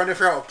when I was trying to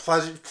figure out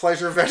what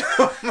pleasure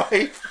venom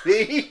might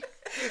be.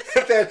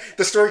 That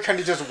the story kind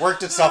of just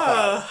worked itself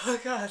out. Oh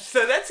gosh,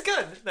 so that's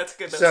good. That's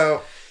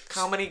so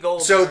comedy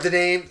gold. So the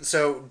name.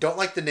 So don't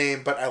like the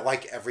name, but I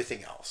like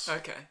everything else.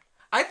 Okay,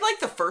 I like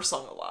the first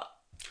song a lot.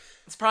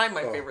 It's probably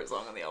my favorite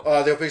song on the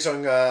album. The opening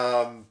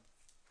song,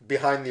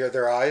 Behind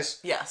Their Eyes.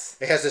 Yes.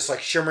 It has this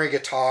shimmery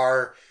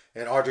guitar,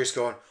 and Audrey's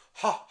going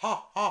ha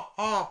ha ha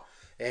ha,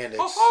 and it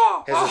has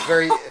this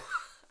very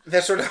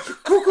That's sort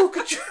of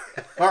cuckoo.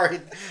 All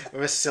right,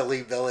 I'm a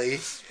silly Billy.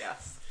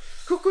 Yes.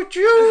 Cuckoo.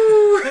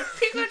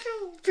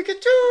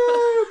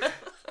 Pikachu.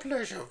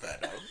 Pleasure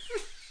venom.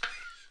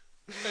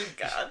 Oh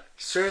God.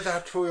 Say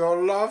that to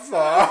your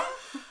lover.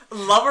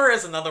 Lover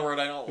is another word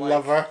I don't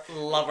like.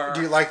 Lover.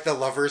 Do you like the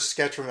Lovers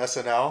sketch from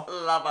SNL?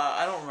 Lover.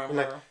 I don't remember.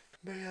 Like,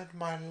 me and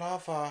my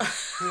lover,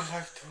 we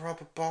like to rub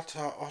butter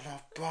on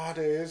our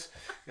bodies.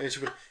 And she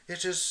would,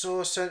 it is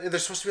so sad. They're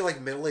supposed to be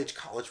like middle-aged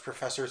college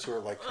professors who are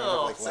like kind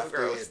of like so lefty.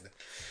 gross.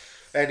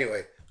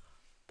 Anyway.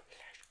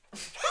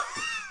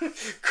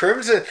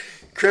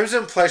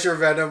 Crimson Pleasure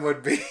Venom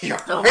would be your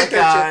Oh my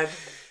God.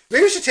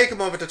 Maybe we should take a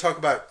moment to talk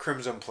about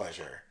Crimson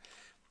Pleasure.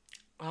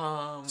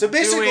 So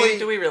basically,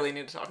 do we really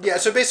need to talk about Yeah,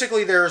 so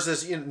basically there's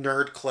this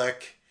nerd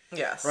clique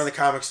yes. around the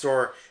comic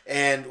store,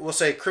 and we'll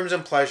say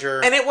Crimson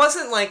Pleasure. And it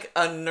wasn't like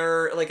a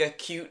nerd, like a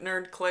cute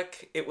nerd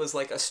clique. It was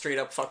like a straight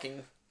up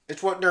fucking...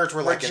 It's what nerds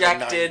were rejected.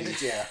 Like in the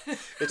 90s, yeah.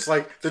 It's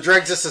like the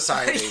dregs of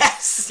society.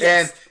 yes.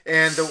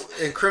 And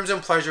Crimson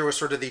Pleasure was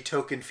sort of the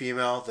token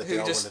female that they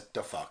all wanted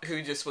to fuck.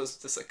 Who just was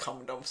just a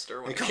cum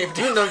dumpster when it came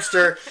to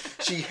dumpster.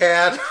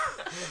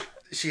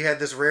 She had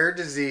this rare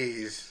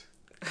disease.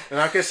 I'm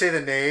not going to say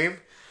the name,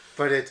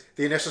 but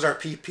the initials are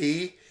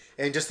PP,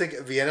 and just think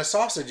Vienna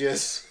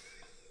sausages.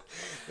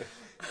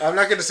 I'm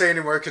not going to say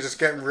anymore because it's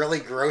getting really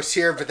gross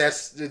here, but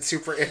it's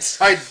super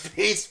inside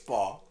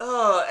baseball.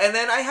 Oh, and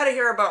then I had to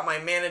hear about my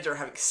manager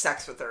having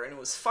sex with her, and it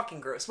was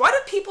fucking gross. Why do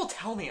people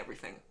tell me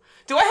everything?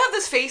 Do I have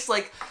this face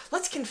like,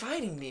 let's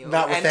confide in you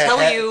not with and that tell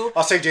hat. you?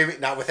 I'll say, Jamie,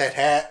 not with that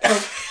hat.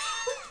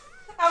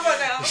 How about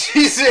now?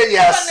 She said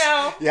yes.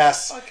 How about now?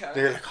 Yes. Okay.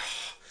 They're like,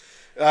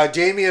 oh.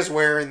 Jamie is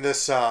wearing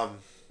this.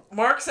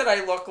 Mark said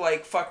I look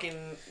like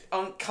fucking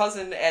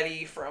cousin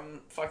Eddie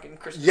from fucking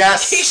Christmas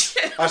Yes.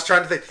 Vacation. I was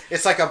trying to think.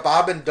 It's like a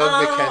Bob and Doug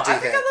McKenzie hat. I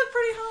think I look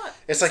pretty hot.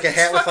 It's like a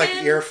hat with like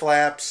ear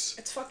flaps.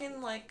 It's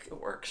fucking like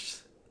it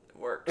works. It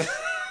works.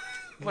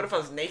 What if I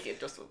was naked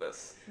just with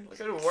this? Like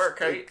it would work,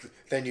 right?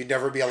 Then you'd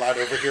never be allowed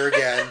over here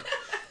again.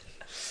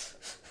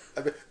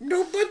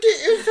 Nobody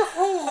is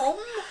home.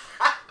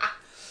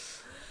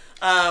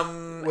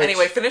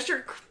 Anyway, finish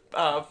your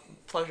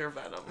pleasure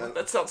venom.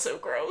 That sounds so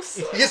gross.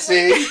 You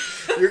see,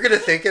 you're gonna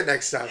think it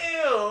next time.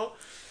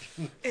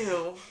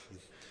 Ew.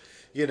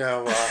 You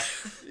know,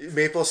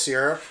 maple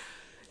syrup.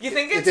 You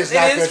think it is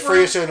not good for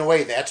you, so in a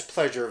way, that's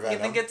pleasure venom. You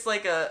think it's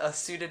like a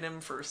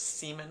pseudonym for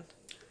semen?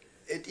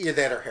 Either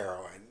that or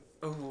heroin.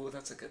 Ooh,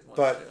 that's a good one,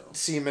 but too.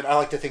 Semen, I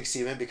like to think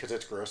semen because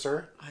it's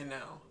grosser. I know.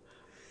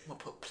 I'm gonna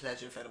put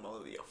pleasure venom all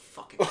over your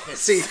fucking kids.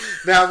 See,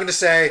 now I'm gonna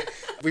say,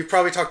 we've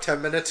probably talked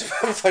 10 minutes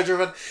about pleasure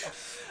venom.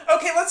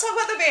 Okay, let's talk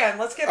about the band.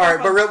 Let's get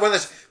Alright,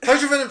 but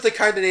pleasure venom's the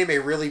kind of name a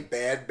really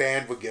bad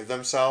band would give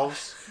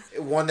themselves.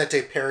 One that's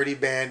a parody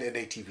band in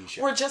a TV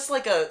show. We're just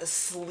like a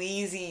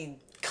sleazy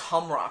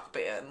cum rock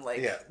band.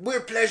 Like, yeah, we're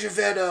Pleasure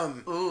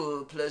Venom.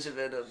 Ooh, Pleasure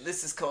Venom.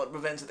 This is called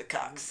Revenge of the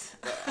Cocks.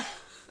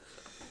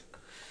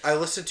 I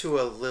listened to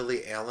a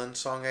Lily Allen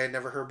song I had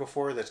never heard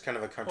before. That's kind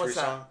of a country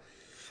song.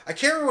 I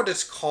can't remember what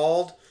it's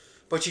called,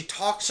 but she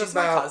talks She's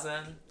about... my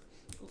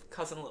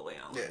cousin Lily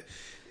Allen. Yeah.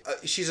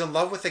 She's in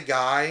love with a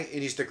guy,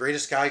 and he's the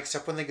greatest guy,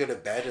 except when they go to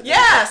bed. And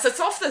yes, it's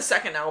off the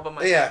second album,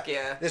 I think.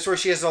 Yeah. That's where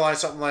she has the line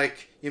something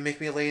like, you make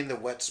me lay in the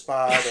wet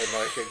spot, and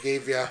like, I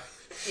gave you...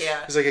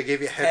 Yeah. It's like, I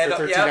gave you head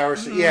for 13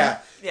 hours. Mm-hmm. Yeah.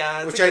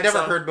 Yeah. Which I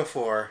never heard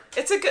before.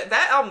 It's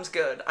that album's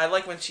good. I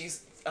like when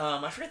she's,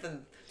 I forget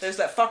there's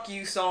that Fuck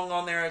You song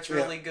on there. It's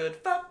really good.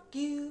 Fuck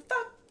you,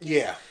 fuck you.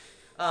 Yeah.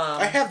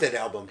 I have that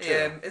album, too.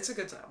 Yeah, it's a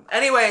good album.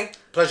 Anyway.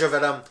 Pleasure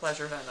Venom.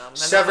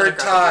 Severed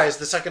Ties,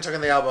 the second song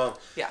on the album.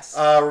 Yes.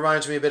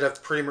 Reminds me a bit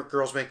of Pretty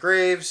Girls Make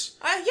Graves.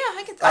 Yeah,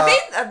 I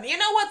can. You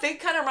know what? They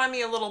kind of remind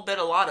me a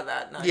lot of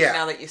that.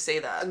 Now that you say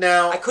that.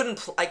 Now I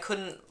couldn't. I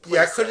couldn't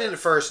at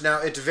first. Now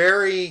it's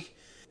very.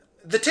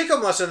 The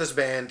take-home lesson of this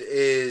band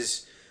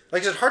is,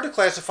 like I said, hard to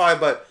classify,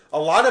 but a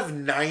lot of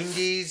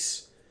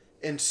 '90s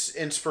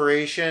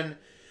inspiration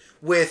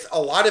with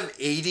a lot of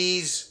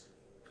 '80s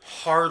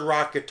hard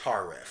rock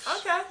guitar riffs.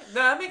 Okay,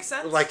 that makes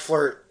sense. Like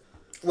flirt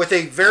with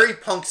a very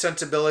punk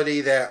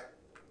sensibility that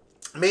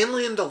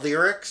mainly in the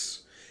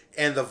lyrics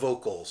and the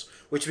vocals,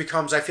 which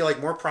becomes, I feel like,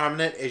 more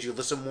prominent as you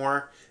listen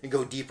more and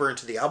go deeper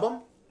into the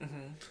album.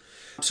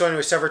 Mm-hmm. So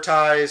anyway, Severed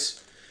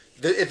Ties.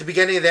 At the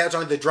beginning of that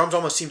song, the drums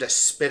almost seem to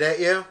spit at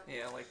you.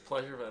 Yeah, like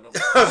Pleasure Venom.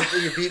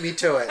 You beat me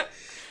to it.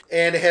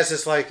 And it has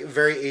this like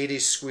very 80s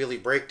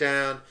squealy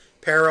breakdown.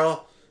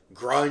 Peril,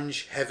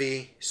 grunge,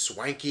 heavy,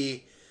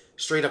 swanky,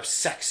 straight up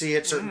sexy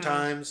at certain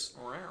times.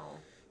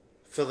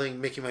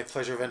 Making my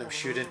Pleasure Venom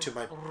shoot into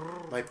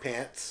my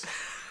pants.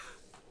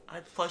 I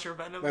Pleasure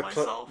Venom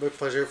myself. My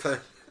Pleasure Venom.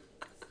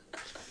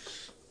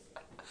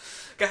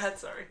 Go ahead,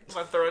 sorry.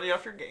 I'm throwing you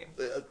off your game.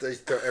 They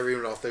throw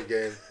everyone off their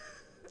game.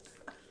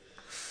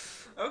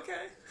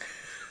 Okay.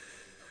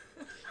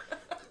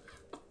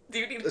 Do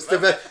you need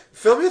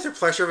Fill Me With Your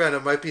Pleasure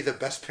Venom might be the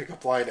best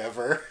pickup line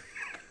ever.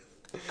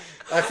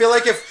 I feel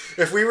like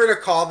if we were to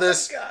call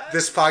this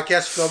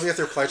podcast Fill Me With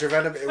Your Pleasure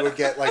Venom, it would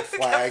get like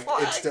flagged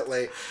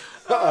instantly.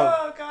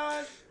 Oh,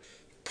 God.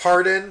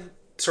 Pardon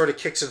sort of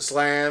kicks and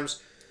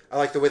slams. I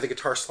like the way the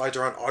guitar slides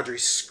around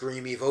Audrey's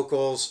screamy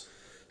vocals.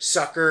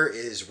 Sucker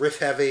is riff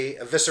heavy,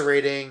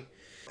 eviscerating.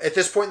 At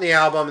this point in the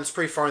album, it's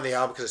pretty far in the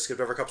album because I skipped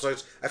over a couple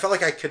songs, I felt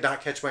like I could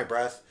not catch my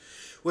breath.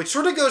 Which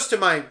sort of goes to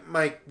my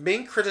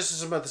main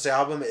criticism of this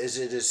album is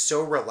it is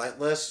so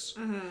relentless.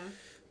 Mm-hmm.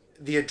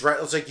 The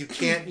adrenaline, it's like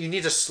you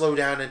need to slow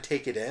down and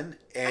take it in.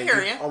 And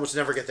you almost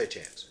never get that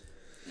chance.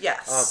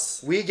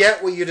 Yes. We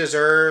Get What You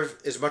Deserve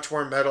is much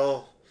more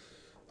metal,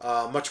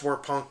 much more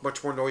punk,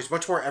 much more noise,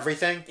 much more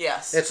everything.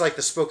 Yes. It's like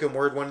the spoken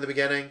word one in the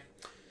beginning.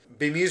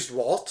 Bemused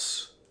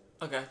Waltz.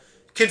 Okay.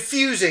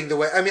 Confusing the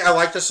way, I mean, I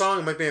like the song.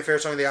 It might be my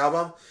favorite song of the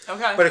album.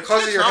 Okay. But it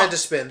causes your head to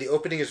spin. The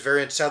opening is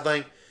very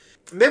unsettling.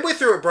 Midway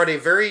through it brought a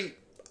very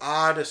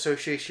odd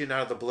association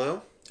out of the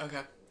blue.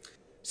 Okay.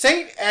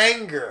 Saint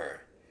Anger.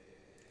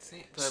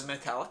 The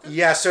Metallica?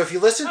 Yeah, so if you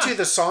listen to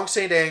the song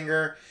Saint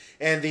Anger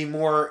and the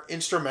more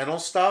instrumental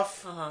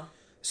stuff,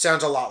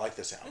 sounds a lot like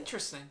this album.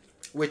 Interesting.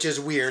 Which is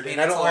weird,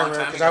 and I don't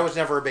remember because I was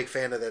never a big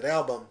fan of that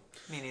album.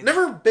 Me neither.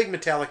 Never a big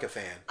Metallica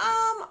fan.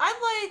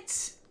 I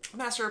liked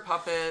Master of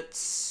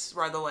Puppets,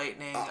 Ride the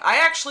Lightning. I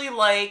actually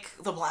like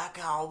the Black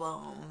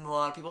Album. A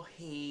lot of people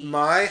hate.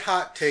 My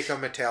hot take on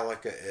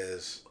Metallica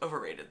is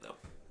overrated, though.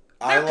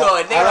 They're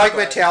good. I like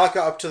Metallica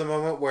up to the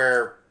moment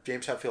where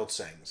James Hetfield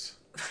sings.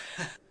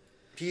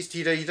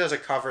 He does a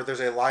cover. There's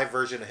a live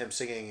version of him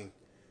singing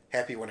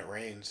 "Happy When It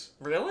Rains."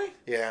 Really?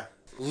 Yeah.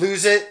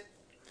 "Lose It"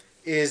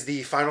 is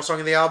the final song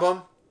of the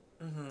album.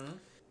 Mm-hmm.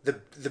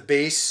 The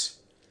bass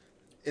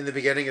in the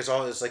beginning is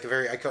like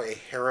I call it a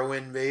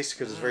heroin bass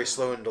because it's very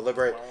slow and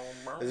deliberate.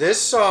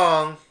 This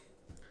song,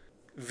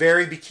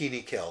 very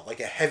Bikini Kill, like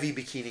a heavy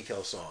Bikini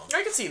Kill song.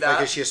 I can see that.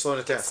 Like she has slowed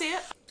it down. I can see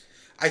it.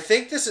 I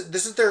think this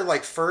is their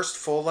like first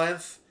full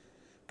length,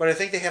 but I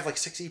think they have like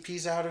 6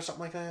 EPs out or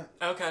something like that.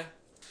 Okay.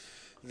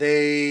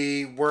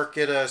 They work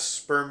at a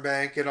sperm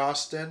bank in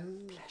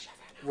Austin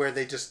where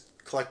they just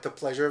collect the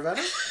pleasure of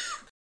venom.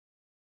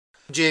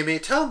 Jamie,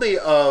 tell me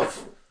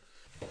of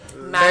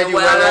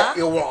Manuela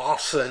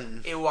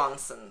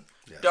Iwanson.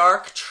 Yes.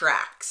 Dark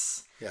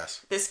Tracks.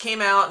 Yes. This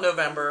came out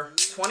November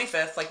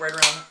 25th, like right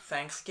around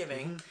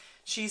Thanksgiving. Mm-hmm.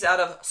 She's out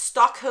of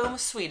Stockholm,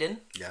 Sweden.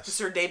 Yes. This is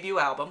her debut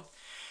album.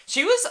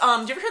 She was,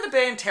 did you ever hear the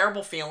band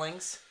Terrible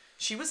Feelings?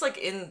 She was like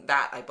in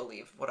that, I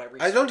believe, what I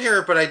read. I don't hear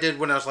it, but I did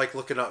when I was like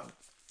looking up.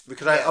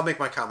 Because I'll make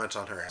my comments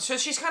on her. So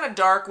she's kind of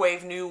dark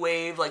wave, new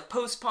wave, like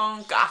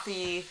post-punk,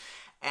 gothy,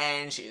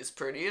 and she's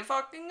pretty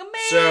fucking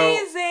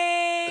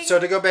amazing. So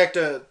to go back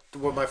to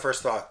what my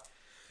first thought.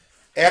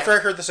 After I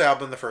heard this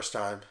album the first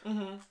time,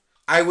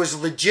 I was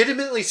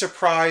legitimately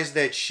surprised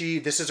that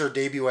this is her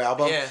debut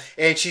album. Yeah.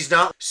 And she's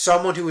not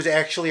someone who was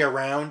actually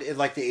around in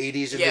like the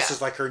 80s, and this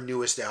is like her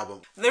newest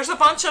album. There's a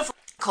bunch of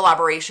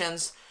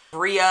collaborations.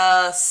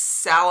 Bria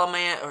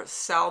Salamanda,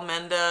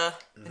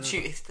 and I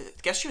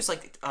guess she was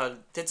like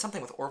did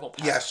something with Orville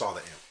Peck. Yeah, I saw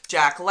that. Yeah.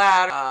 Jack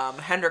Ladd,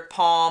 Hendrik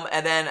Palm,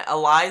 and then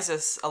Elijah,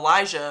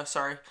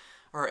 from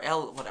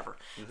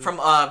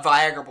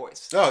Viagra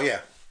Boys. Oh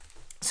yeah.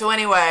 So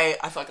anyway,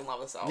 I fucking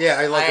love this album. Yeah,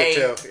 I love it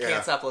too. Yeah.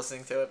 Can't stop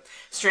listening to it.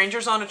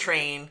 Strangers on a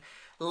Train,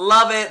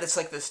 love it. It's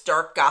like this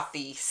dark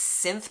gothy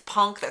synth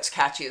punk that's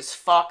catchy as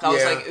fuck. I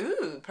was like,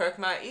 ooh, perk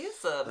my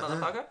ears up,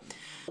 motherfucker.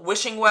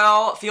 Wishing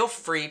Well, feel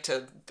free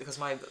to, because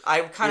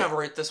I kind of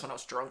wrote this when I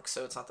was drunk,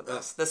 so it's not the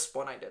best. This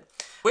one I did.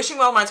 Wishing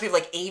Well reminds me of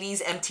like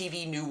 80s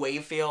MTV new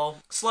wave feel.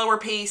 Slower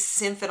pace,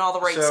 synth in all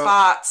the right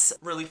spots.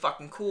 Really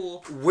fucking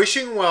cool.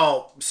 Wishing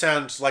Well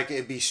sounds like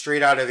it'd be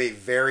straight out of a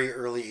very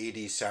early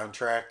 80s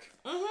soundtrack.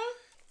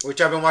 Mm-hmm.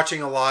 Which I've been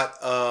watching a lot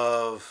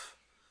of,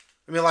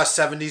 a lot of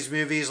 70s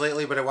movies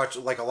lately, but I watch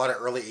like a lot of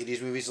early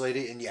 80s movies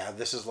lately, and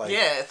this is like...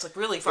 Yeah, it's like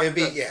really fucking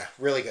good. Yeah,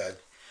 really good.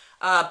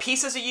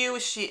 Pieces of You,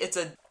 it's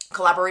a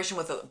collaboration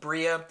with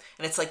Bria, and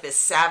it's like this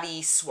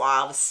savvy,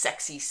 suave,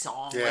 sexy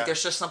song. Yeah. Like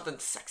there's just something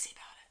sexy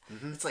about it.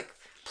 Mm-hmm. It's like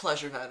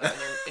pleasure venom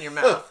in your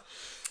mouth.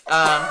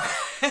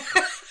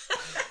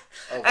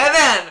 And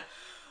then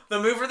the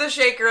Mover the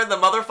Shaker, the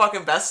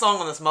motherfucking best song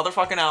on this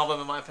motherfucking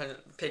album, in my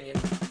opinion.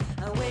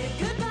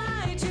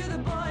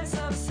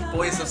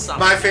 Boys of Summer.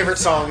 My favorite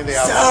song in the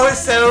album.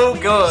 So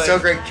good. So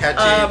great,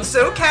 catchy.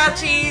 So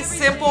catchy,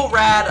 simple,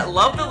 rad.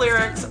 Love the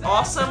lyrics.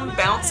 Awesome,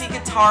 bouncy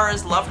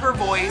guitars. Love her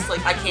voice.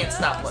 Like, I can't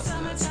stop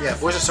listening to this. Yeah,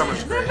 Boys of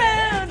Summer's great.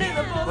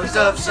 Boys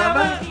of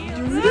Summer.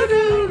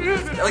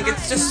 Like,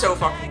 it's just so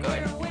fucking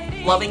good.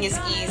 Loving is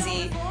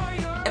Easy.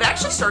 It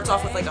actually starts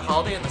off with like a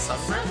Holiday in the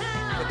Summer,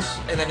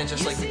 and then it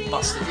just like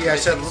busted. Yeah, I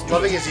said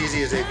Loving is Easy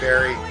is a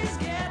very...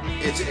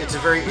 It's a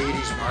very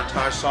 80s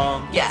montage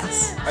song.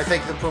 Yes. I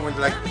think the point where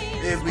they're like,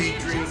 we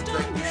dreamed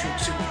like we should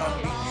sit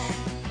on the beach.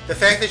 The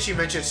fact that she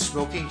mentioned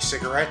smoking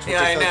cigarettes, which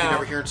I feel like you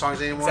never hear in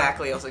songs anymore.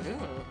 Exactly. I was like, ooh,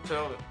 is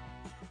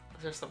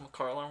there some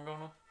car alarm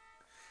going on?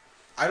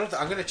 I'm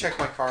going to check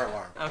my car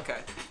alarm. Okay.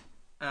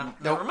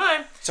 Never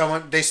mind.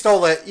 They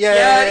stole it. Yay!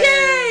 Yeah,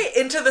 yay!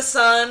 Into the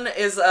Sun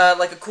is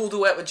like a cool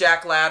duet with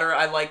Jack Ladder.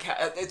 I like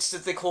it's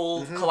just a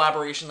cool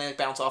collaboration. They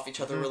bounce off each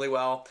other really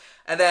well.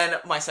 And then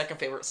my second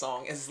favorite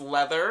song is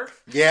Leather.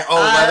 Yeah,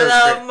 Leather's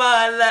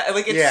great.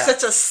 Like it's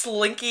such a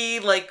slinky,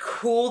 like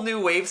cool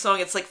new wave song.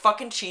 It's like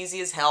fucking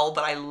cheesy as hell,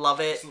 but I love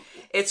it.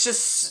 It's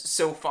just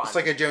so fun. It's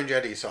like a Joan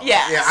Jett song.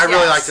 Yeah, I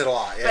really liked it a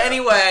lot. Yeah. But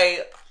anyway,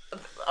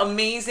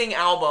 amazing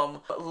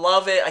album.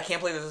 Love it. I can't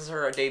believe this is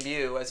her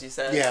debut, as you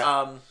said.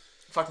 Yeah.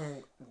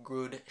 Fucking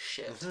good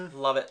shit.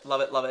 Love it.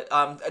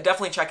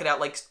 Definitely check it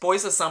out. Like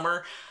Boys of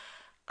Summer,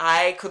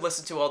 I could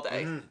listen to all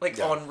day,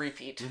 on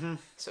repeat.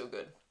 So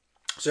good.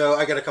 So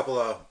I got a couple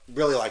of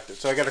really liked it.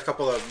 So I got a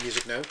couple of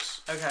music notes.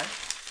 Okay.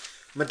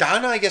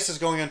 Madonna, I guess, is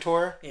going on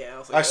tour.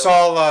 Yeah. I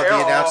saw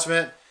the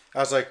announcement. I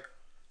was like,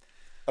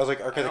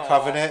 Ark of the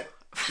Covenant.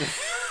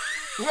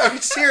 I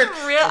mean,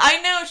 seriously.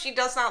 I know she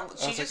does not.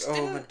 She just like,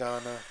 didn't.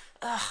 Madonna.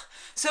 Ugh.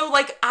 So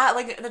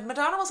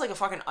Madonna was like a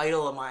fucking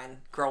idol of mine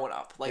growing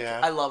up. Like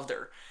I loved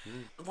her.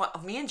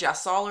 Me and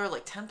Jess saw her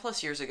like 10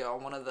 plus years ago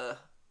on one of the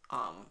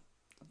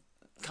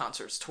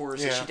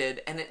tours that she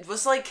did, and it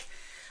was like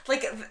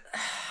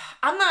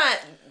I'm not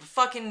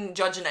fucking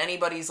judging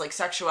anybody's like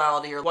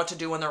sexuality or what to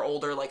do when they're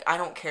older. Like I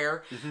don't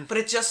care, but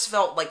it just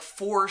felt like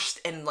forced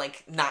and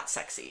like not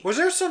sexy. Was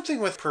there something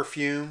with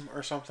perfume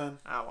or something?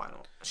 Oh, I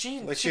don't.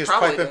 She was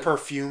piping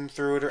perfume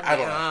through it, or I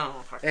don't know.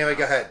 Anyway,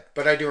 go ahead.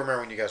 But I do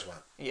remember when you guys went.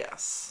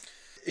 Yes.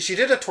 She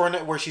did a tour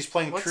where she's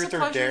playing Truth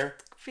or Dare.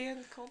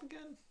 Fan called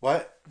again?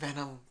 What?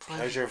 Venom.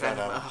 Pleasure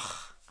Venom.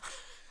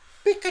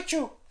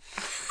 Pikachu.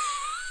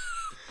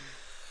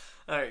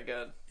 Alright,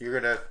 good. You're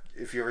gonna,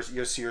 if you ever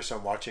you'll see your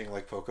son watching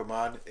like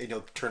Pokemon, and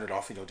you'll turn it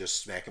off and you'll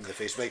just smack him in the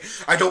face, like,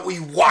 I don't want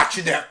you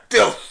watching that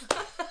filth.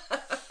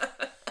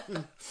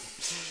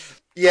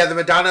 Yeah, the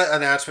Madonna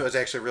announcement was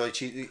actually really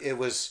cheesy.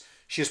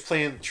 She was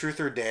playing Truth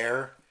or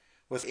Dare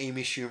with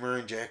Amy Schumer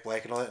and Jack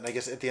Black and all that, and I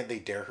guess at the end they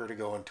dare her to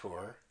go on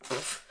tour.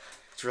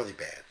 It's really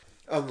bad.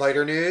 On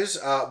lighter news,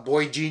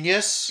 Boy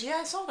Genius. Yeah,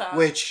 I saw that.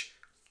 Which,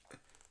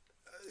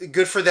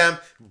 good for them,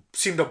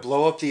 seemed to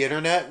blow up the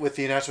internet with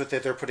the announcement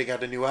that they're putting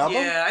out a new album.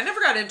 Yeah, I never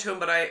got into him,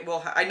 but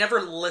I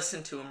never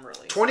listened to him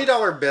really.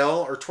 $20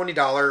 bill or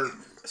 $20.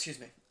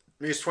 Excuse me.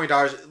 Maybe it's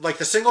 $20. Like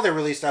the single they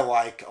released, I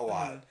like a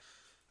lot.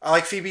 I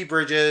like Phoebe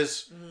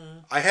Bridges.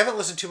 I haven't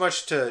listened too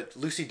much to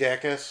Lucy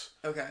Dacus.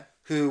 Okay.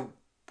 Who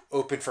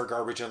opened for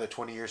Garbage on the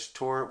 20 Years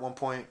tour at one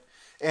point.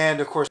 And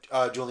of course,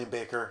 Julian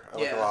Baker. I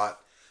like a lot.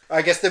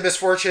 I guess the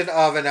misfortune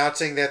of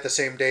announcing that the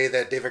same day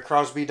that David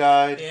Crosby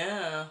died.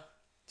 Yeah.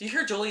 Do you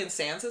hear Julian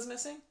Sands is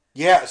missing?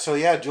 Yeah, so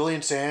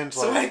Julian Sands.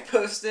 So I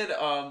posted,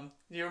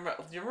 you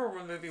remember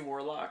the movie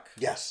Warlock?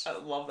 Yes. I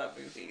love that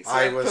movie. So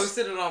I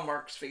posted it on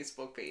Mark's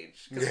Facebook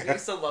page. Because we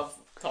used to love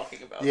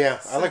talking about it. Yeah,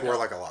 I like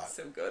Warlock a lot.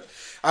 So good.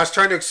 I was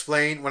trying to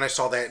explain when I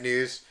saw that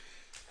news.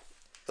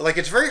 Like,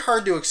 it's very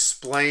hard to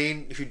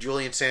explain who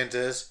Julian Sands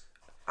is.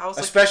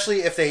 Especially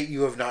if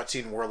you have not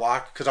seen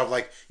Warlock. Because I'm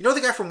like, you know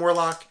the guy from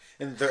Warlock?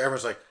 And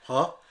everyone's like,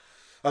 huh?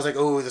 I was like,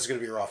 oh, this is going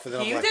to be rough. And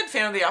then he did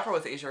Phantom of the Opera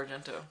with Asia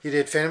Argento. He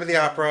did Phantom of the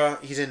Opera.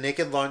 He's in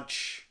Naked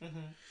Lunch.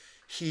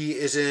 He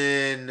is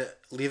in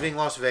Leaving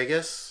Las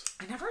Vegas.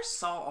 I never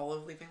saw all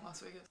of Leaving Las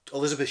Vegas.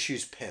 Elizabeth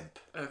Shue's Pimp.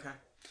 Okay.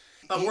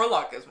 But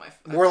Warlock is my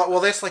favorite. Warlock, well,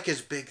 that's like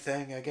his big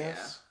thing, I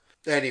guess.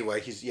 Yeah.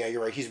 Anyway,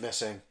 you're right. He's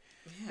missing.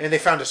 Yeah. And they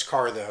found his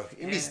car, though.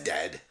 And he's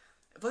dead.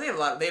 But they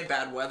had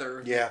bad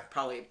weather. Yeah. He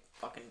probably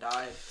fucking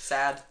died.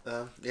 Sad.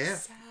 Yeah.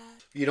 Sad.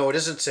 You know what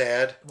isn't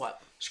sad? What?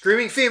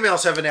 Screaming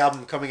Females have an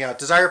album coming out.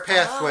 Desire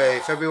Pathway,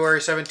 February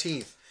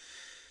 17th.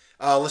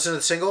 Listen to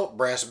the single,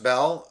 Brass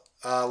Bell.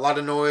 A lot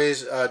of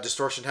noise,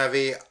 distortion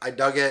heavy. I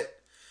dug it.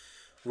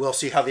 We'll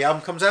see how the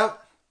album comes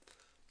out.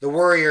 The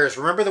Warriors.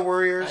 Remember the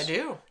Warriors? I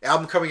do.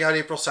 Album coming out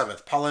April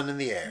 7th. Pollen in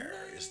the Air.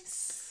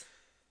 Nice.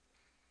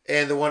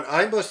 And the one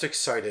I'm most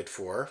excited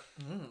for,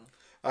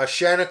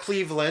 Shanna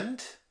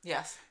Cleveland.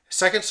 Yes.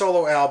 Second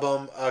solo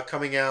album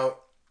coming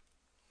out,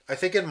 I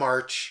think, in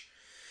March.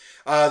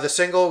 The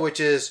single, which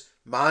is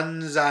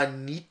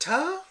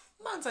Manzanita,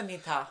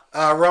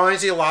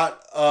 reminds you a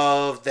lot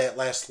of that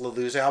last La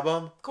Luz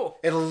album. Cool.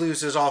 And La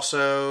Luz is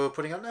also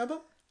putting out an album.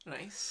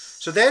 Nice.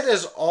 So that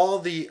is all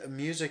the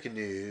music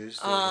news.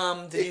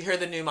 Did you hear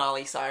the new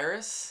Miley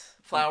Cyrus,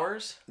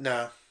 Flowers?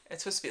 No.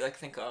 It's supposed to be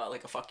like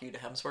a fuck you to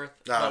Hemsworth.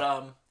 No.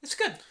 But it's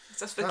good.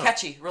 It's just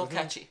catchy, real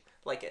catchy.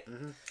 Like it.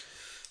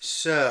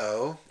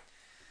 So,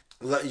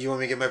 you want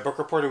me to give my book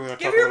report, or we want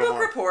to give talk a little your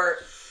more? book report.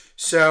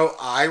 So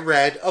I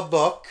read a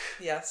book.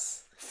 Yes.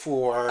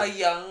 For a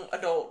young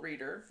adult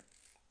reader.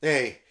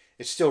 Hey,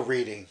 it's still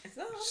reading. It's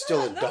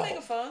still adult. Not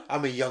making fun.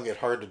 I'm a young at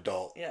heart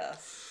adult.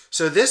 Yes.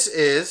 So this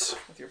is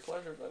with your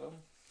pleasure venom.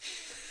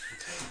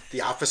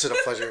 The opposite of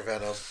pleasure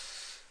venom.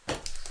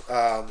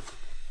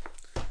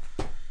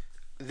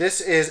 This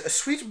is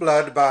Sweet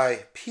Blood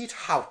by Pete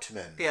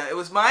Houtman. Yeah, it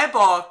was my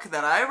book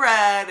that I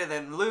read, and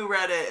then Lou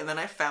read it, and then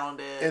I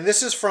found it. And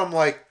this is from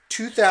like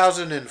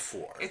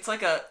 2004. It's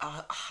like a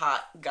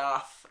hot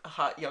goth. A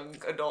hot young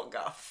adult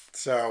goth.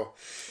 So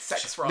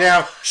sex rock.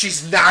 Now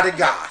she's not a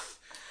goth.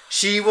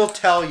 She will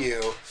tell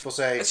you. She'll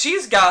say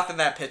she's goth in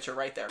that picture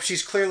right there.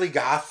 She's clearly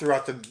goth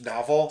throughout the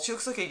novel. She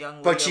looks like a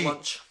young but Lydia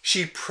Lunch.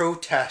 She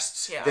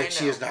protests that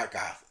she is not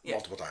goth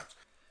multiple times.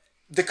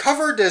 The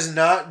cover does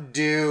not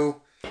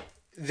do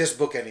this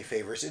book any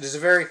favors. It is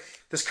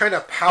this kind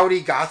of pouty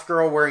goth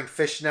girl wearing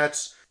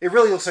fishnets. It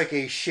really looks like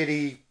a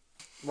shitty.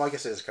 Well, I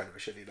guess it is kind of a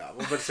shitty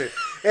novel, but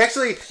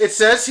actually, it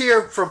says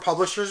here from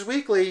Publishers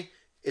Weekly,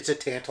 it's a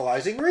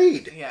tantalizing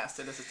read. Yes,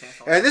 it is a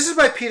tantalizing. And this is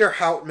by Peter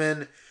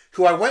Houtman,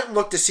 who I went and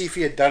looked to see if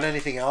he had done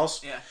anything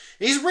else. Yeah.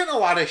 He's written a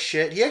lot of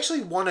shit. He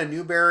actually won a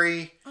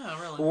Newbery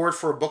Award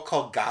for a book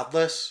called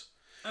Godless,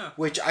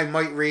 which I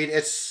might read.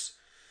 It's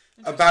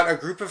about a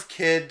group of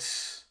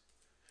kids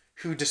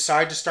who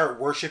decide to start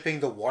worshiping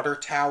the water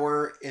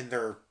tower in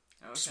their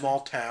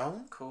small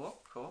town. Cool.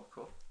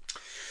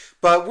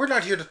 But we're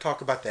not here to talk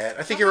about that.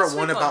 I think you wrote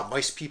one about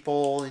mice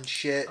people and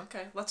shit.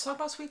 Okay, let's talk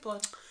about Sweet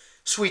Blood.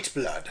 Sweet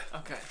Blood.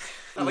 Okay.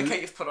 I like how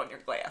you've put on your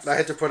glasses. I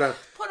had to put on...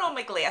 Put on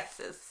my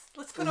glasses.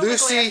 Let's put on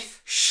Lucy my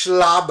glasses.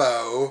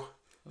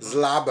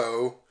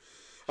 Zlabo.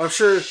 I'm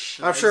sure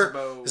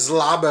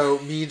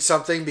Zlabo means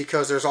something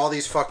because there's all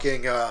these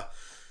fucking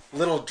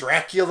little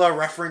Dracula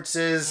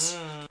references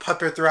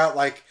peppered throughout,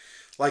 like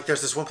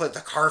there's this one place, the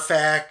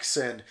Carfax,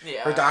 and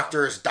her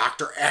doctor is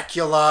Dr.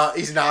 Acula.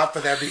 He's not,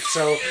 but that'd be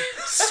so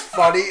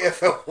funny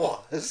if it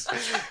was.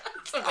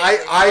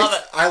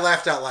 I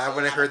laughed out loud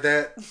when I heard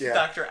that. Yeah.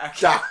 Dr.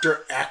 Acula.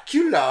 Dr.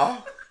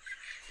 Acula.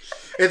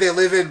 And they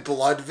live in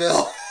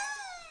Bloodville.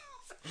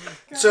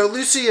 So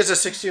Lucy is a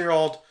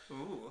 16-year-old,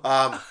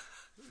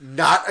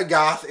 not a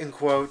goth in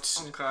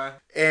quotes. Okay.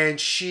 And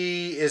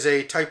she is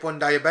a type 1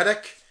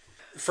 diabetic.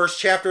 First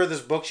chapter of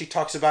this book, she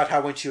talks about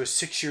how when she was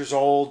 6 years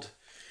old,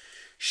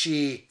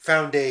 she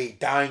found a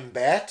dying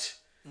bat.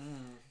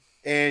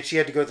 And she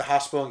had to go to the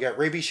hospital and get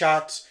rabies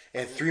shots.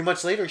 And 3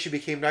 months later, she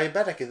became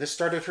diabetic. And this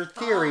started her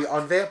theory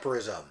on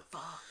vampirism.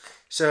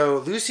 So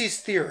Lucy's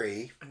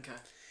theory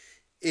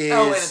is...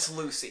 Oh, and it's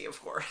Lucy,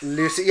 of course.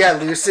 Lucy. Yeah.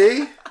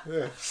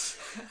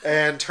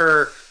 And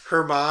her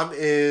mom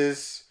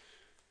is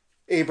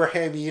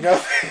Abrahamina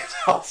Van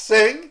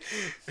Helsing.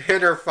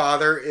 And her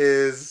father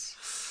is...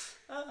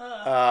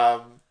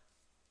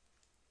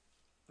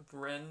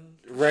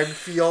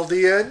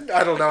 Renfieldian.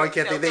 I don't know. I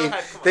can't think.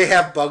 They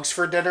have bugs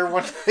for dinner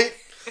one night.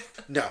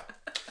 No.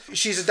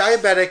 She's a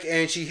diabetic,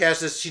 and she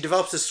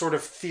develops this sort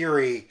of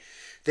theory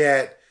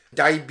that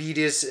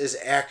diabetes is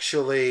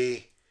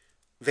actually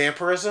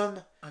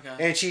vampirism. Okay.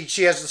 And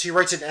she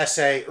writes an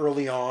essay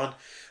early on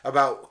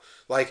about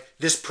like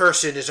this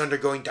person is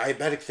undergoing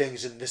diabetic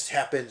things and this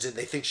happens and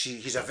they think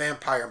he's a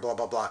vampire and blah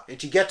blah blah, and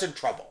she gets in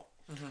trouble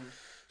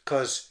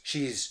because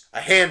she's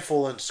a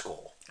handful in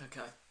school.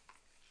 Okay.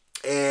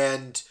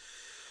 And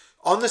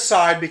on the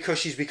side, because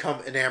she's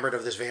become enamored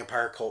of this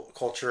vampire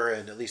culture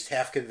and at least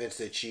half convinced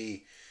that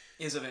she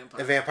is a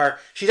vampire.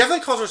 She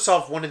definitely calls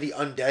herself one of the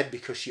undead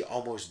because she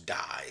almost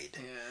died.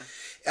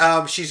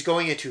 Yeah. She's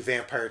going into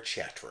vampire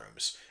chat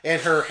rooms.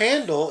 And her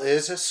handle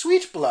is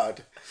Sweet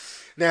Blood.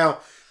 Now,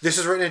 this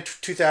is written in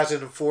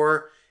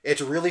 2004.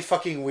 It's really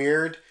fucking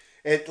weird.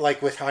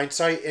 With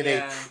hindsight,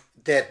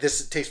 that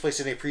this takes place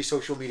in a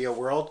pre-social media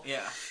world.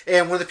 Yeah.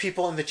 And one of the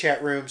people in the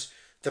chat rooms,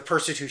 the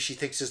person who she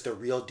thinks is the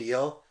real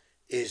deal,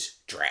 is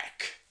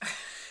Drac.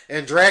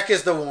 And Drac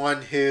is the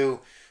one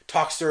who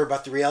talks to her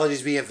about the realities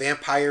of being a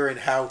vampire and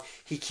how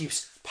he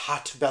keeps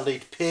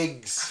pot-bellied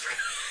pigs.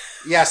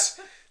 Yes.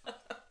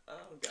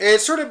 And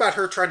it's sort of about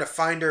her trying to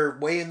find her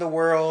way in the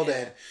world,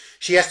 and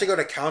she has to go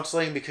to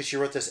counseling because she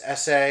wrote this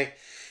essay.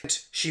 And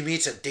she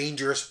meets a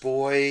dangerous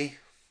boy,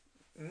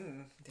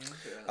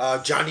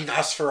 Johnny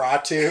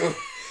Nosferatu.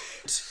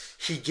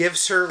 He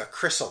gives her a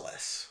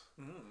chrysalis.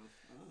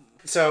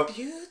 So,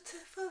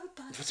 beautiful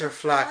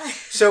butterfly.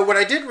 So what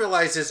I didn't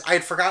realize is I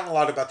had forgotten a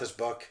lot about this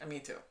book. Me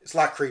too. It's a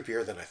lot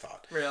creepier than I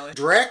thought. Really?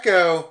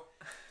 Draco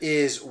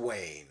is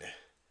Wayne.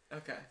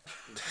 Okay.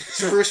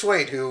 It's Bruce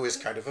Wayne, who is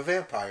kind of a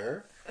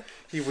vampire.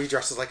 He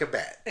dresses like a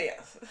bat.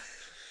 Yeah.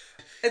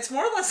 It's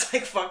more or less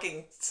like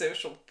fucking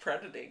social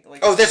predating.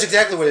 That's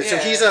exactly what it is.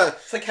 Yeah. So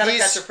it's like how to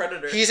catch a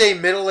predator. He's a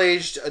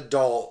middle-aged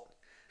adult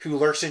who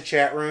lurks in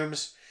chat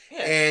rooms,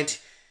 and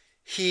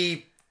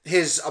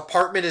his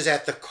apartment is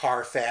at the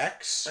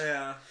Carfax.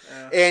 Yeah.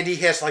 And he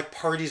has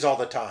parties all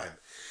the time.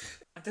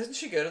 Doesn't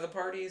she go to the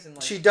parties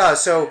and She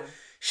does. So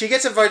she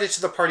gets invited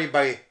to the party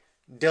by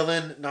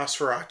Dylan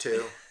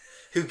Nosferatu,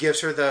 who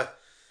gives her the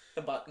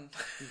button.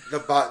 The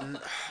button.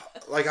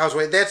 I was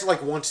waiting. That's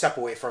one step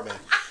away from it.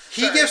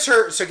 He gives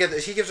her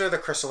the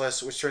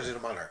chrysalis, which turns into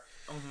Monarch.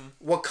 Mm-hmm.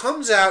 What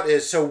comes out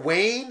is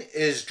Wayne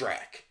is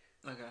Drac.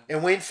 Okay.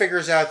 And Wayne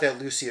figures out that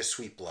Lucy is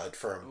Sweet Blood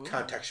from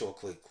contextual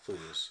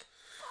clues.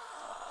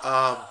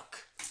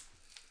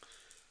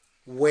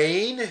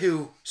 Wayne,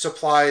 who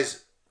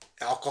supplies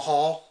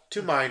alcohol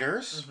to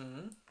minors,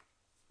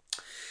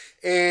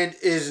 and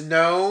is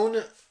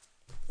known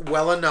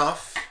well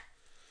enough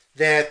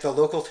that the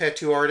local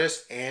tattoo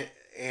artist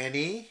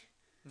Annie,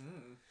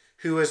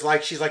 who is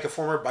she's like a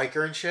former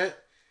biker and shit.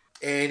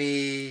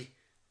 Annie,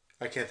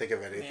 I can't think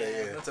of anything.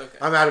 Yeah, that's okay.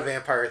 I'm out of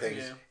vampire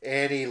things. Yeah.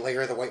 Annie,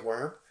 Lair of the White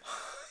Worm.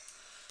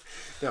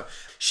 No.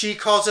 She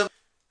calls him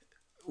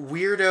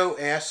weirdo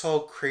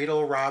asshole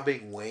cradle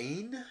robbing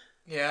Wayne.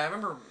 Yeah, I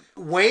remember.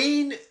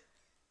 Wayne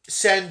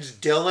sends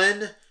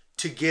Dylan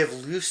to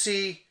give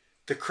Lucy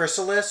the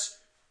chrysalis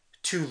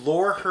to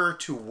lure her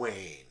to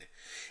Wayne.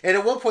 And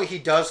at one point he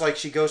does, like,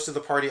 she goes to the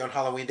party on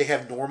Halloween. They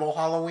have normal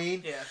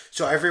Halloween. Yeah.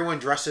 So everyone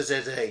dresses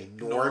as a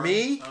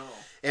normie.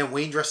 And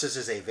Wayne dresses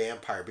as a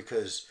vampire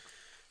because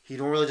he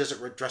normally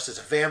doesn't dress as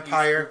a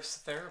vampire.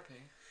 Therapy.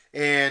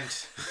 And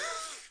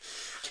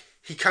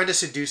he kind of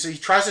seduces. He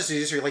tries to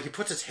seduce her. Like, he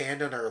puts his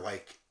hand on her,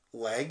 like,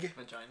 leg.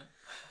 Vagina.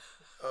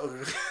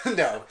 Oh,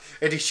 no.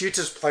 And he shoots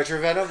his pleasure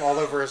venom all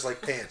over his,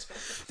 like,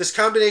 pants. This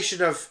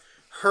combination of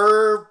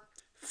her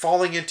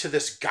falling into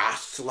this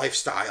goth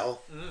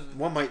lifestyle,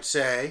 one might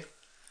say.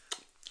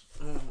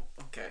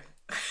 Okay.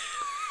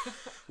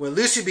 When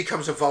Lucy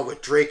becomes involved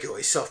with Draco,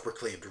 a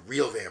self-proclaimed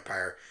real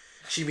vampire,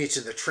 she meets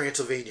in the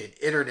Transylvanian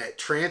internet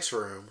chat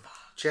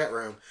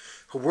room,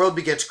 her world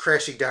begins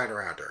crashing down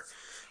around her.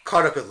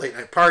 Caught up in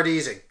late-night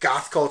parties and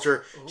goth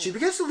culture, she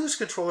begins to lose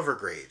control of her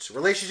grades,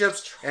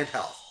 relationships, and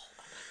health.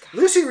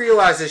 Lucy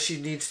realizes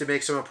she needs to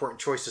make some important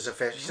choices in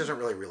fashion. She doesn't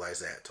really realize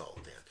that at all,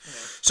 Dan. No.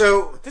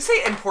 So, to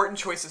say important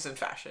choices in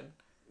fashion.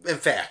 In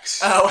facts.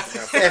 Oh. In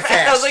facts.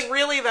 I was like,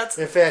 really? That's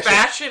in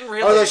fashion?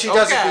 Really? Although she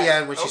does at the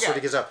end when she sort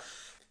of gives up.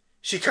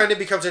 She kind of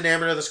becomes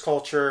enamored of this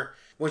culture.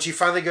 When she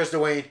finally goes to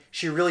Wayne,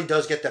 she really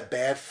does get the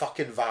bad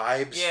fucking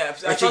vibes. Yeah.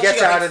 And she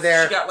gets out of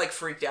there. She got, like,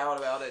 freaked out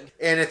about it.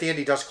 And at the end,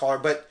 he does call her.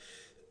 But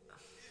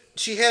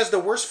she has the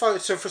worst...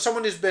 So for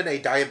someone who's been a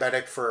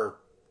diabetic for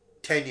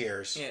 10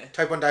 years,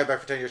 type 1 diabetic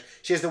for 10 years,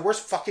 she has the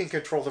worst fucking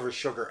control of her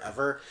sugar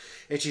ever.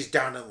 And she's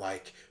down in,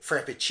 like,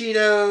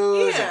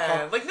 frappuccinos.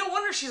 Yeah, like, no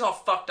wonder she's all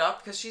fucked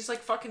up, because she's, like,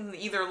 fucking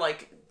either,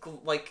 like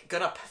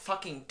gonna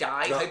fucking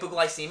die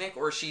hypoglycemic,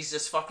 or she's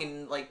just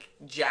fucking, like,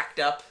 jacked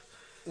up.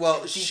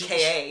 Well,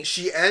 DKA.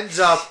 She ends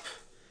up...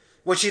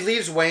 When she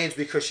leaves Wayne's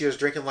because she was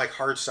drinking, like,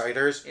 hard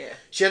ciders,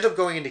 she ends up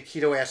going into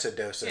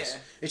ketoacidosis. Yeah.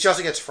 And she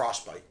also gets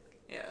frostbite.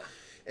 Yeah.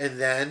 And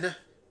then...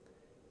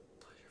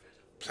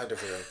 Pleasure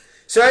venom.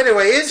 So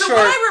anyway, in short... So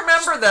what I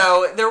remember,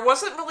 though, there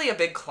wasn't really a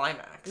big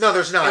climax. No,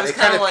 there's not. It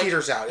kind of like,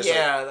 peters out.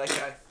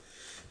 Okay.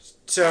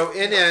 So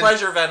in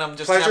Pleasure Venom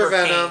just Pleasure never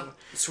Venom, came.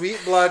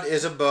 Sweet Blood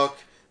is a book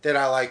that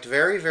I liked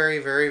very, very,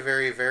 very,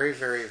 very, very,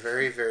 very,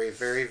 very, very,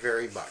 very,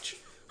 very much.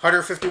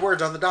 150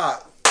 words on the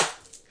dot.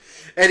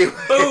 Anyway.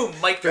 Boom.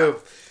 Mic drop.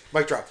 Boom.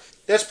 Mic drop.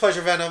 That's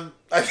Pleasure Venom.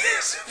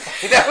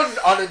 That was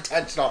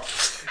unintentional.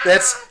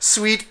 That's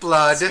Sweet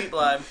Blood. Sweet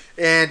Blood.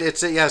 And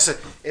it's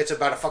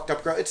about a fucked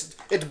up girl. It's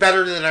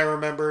better than I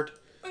remembered.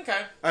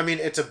 Okay. I mean,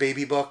 it's a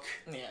baby book.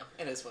 Yeah,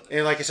 it is what it is.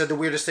 And like I said, the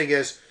weirdest thing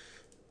is,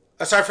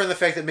 aside from the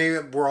fact that maybe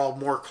we're all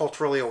more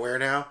culturally aware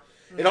now,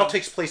 it all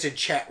takes place in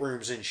chat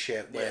rooms and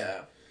shit.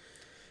 Yeah.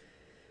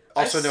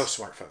 Also, no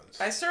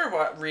smartphones. I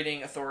started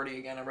reading Authority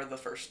again. I read the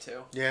first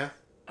 2. Yeah.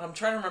 I'm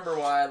trying to remember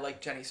why I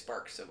like Jenny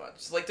Sparks so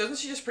much. Like, doesn't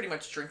she just pretty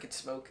much drink and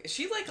smoke? Is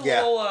she like a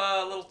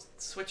little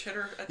switch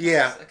hitter? At times?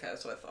 Yeah. Okay,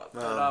 that's what I thought.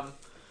 But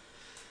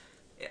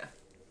yeah,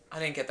 I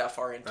didn't get that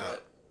far into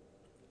it.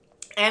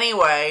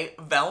 Anyway,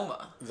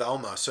 Velma.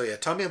 So yeah,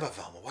 tell me about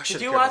Velma. Why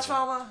Did you watch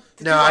Velma?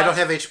 No, I don't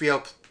have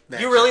HBO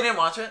Max. You really didn't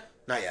watch it?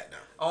 Not yet. No.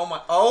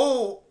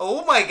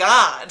 Oh my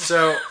God.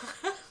 So.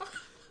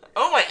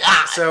 Oh my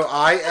God. So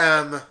I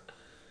am.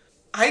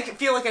 I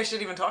feel like I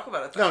shouldn't even talk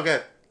about it, though. No,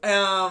 good.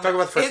 Talk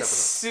about the first episode. It's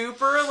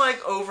super,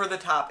 like, over the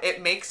top.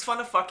 It makes fun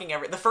of fucking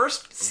everything. The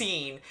first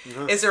scene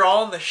is they're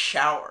all in the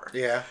shower.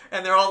 Yeah.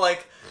 And they're all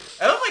like,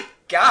 oh my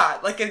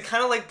God. Like, and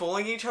kind of, like,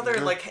 bullying each other.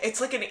 And, like,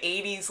 it's like an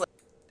 80s, like,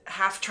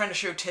 half trying to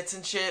show tits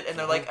and shit. And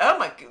they're like, oh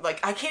my...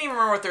 Like, I can't even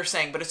remember what they're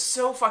saying, but it's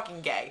so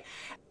fucking gay.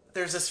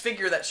 There's this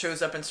figure that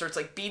shows up and starts,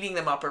 like, beating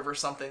them up over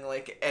something,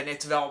 like, and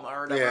it's Velma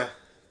or whatever. Yeah.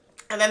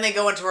 And then they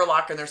go into her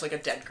locker and there's, like, a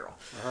dead girl.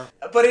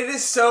 But it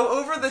is so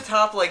over the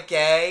top, like,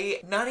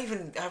 gay. Not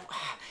even...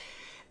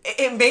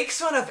 It makes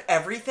fun of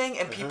everything,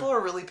 and people are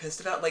really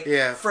pissed about, like,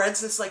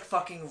 Fred's this, like,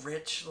 fucking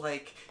rich,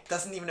 like,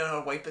 doesn't even know how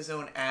to wipe his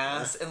own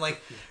ass, and,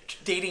 like,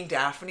 dating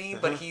Daphne,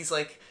 but he's,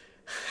 like,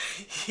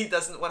 he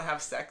doesn't want to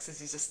have sex,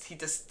 he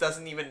just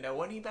doesn't even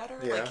know any better,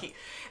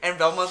 and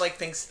Velma, like,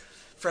 thinks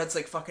Fred's,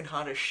 like, fucking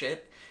hot as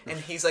shit, and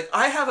he's like,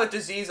 I have a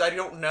disease, I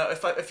don't know,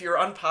 if you're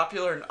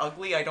unpopular and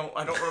ugly, I don't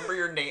remember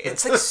your name.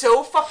 It's, like,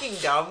 so fucking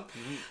dumb.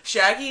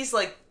 Shaggy's,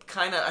 like,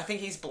 kind of, I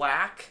think he's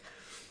black.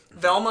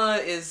 Velma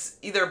is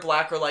either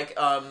black or, like,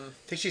 I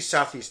think she's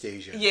Southeast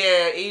Asian.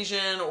 Yeah,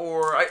 Asian,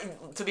 or,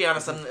 to be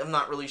honest, I'm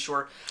not really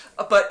sure.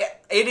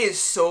 But it is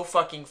so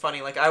fucking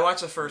funny. Like, I watched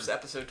the first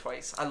episode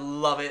twice. I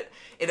love it.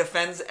 It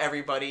offends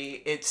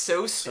everybody. It's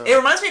so it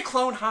reminds me of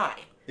Clone High.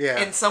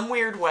 Yeah. In some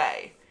weird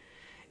way.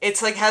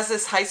 It's, like, has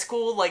this high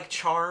school, like,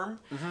 charm.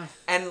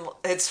 And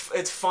it's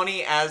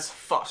funny as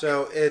fuck.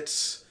 So,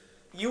 it's...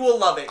 You will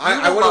love it.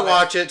 I want to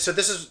watch it. So,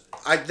 this is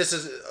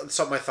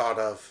something I thought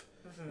of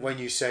when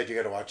you said you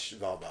got to watch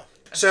Velma.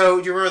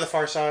 So, do you remember The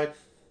Far Side?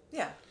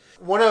 Yeah.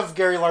 One of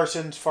Gary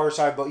Larson's Far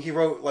Side books, he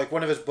wrote, like,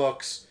 one of his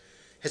books,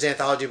 his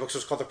anthology books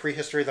was called The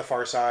Prehistory of the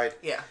Far Side.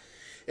 Yeah.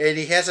 And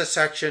he has a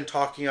section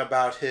talking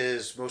about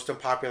his most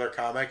unpopular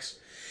comics.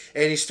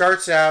 And he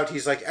starts out,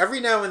 he's like, every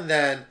now and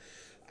then,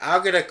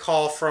 I'll get a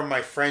call from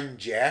my friend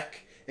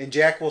Jack, and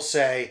Jack will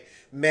say,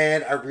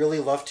 man, I really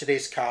love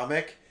today's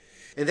comic.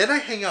 And then I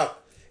hang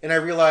up, and I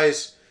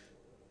realize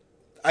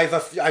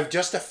I've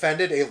just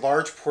offended a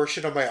large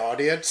portion of my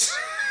audience.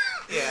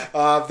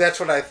 Yeah. That's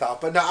what I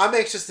thought. But no, I'm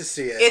anxious to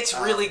see it. It's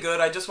really good.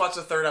 I just watched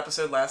the 3rd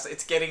episode last.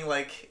 It's getting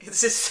like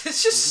it's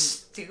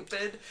just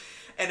stupid,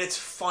 and it's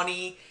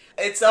funny.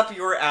 It's up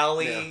your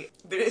alley.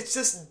 Yeah. It's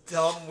just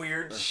dumb,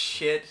 weird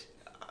shit.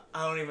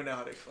 I don't even know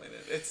how to explain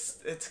it.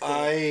 It's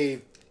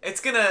cool. It's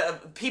gonna.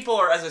 People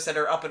are, as I said,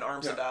 are up in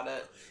arms about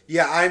it.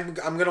 Yeah, I'm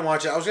gonna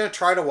watch it. I was gonna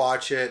try to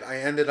watch it.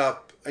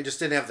 I just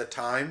didn't have the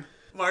time.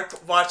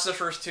 Mark watched the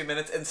first 2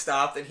 minutes and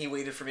stopped, and he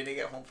waited for me to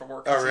get home from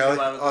work. Oh, really?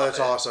 Oh, that's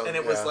awesome. And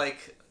it was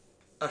like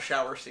a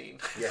shower scene.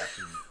 Yeah.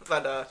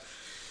 But,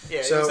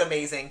 it was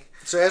amazing.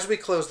 So as we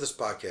close this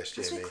podcast,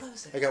 Jamie,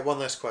 I got one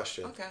last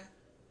question. Okay.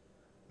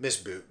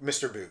 Mr. Boop.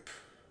 Mr.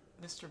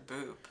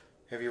 Boop.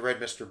 Have you read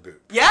Mr. Boop?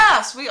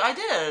 Yes, I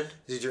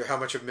did. How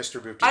much of Mr.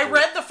 Boop did I you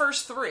read the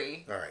first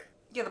 3. All right.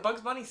 Yeah, the Bugs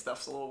Bunny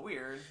stuff's a little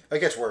weird. It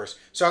gets worse.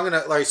 So I'm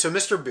gonna so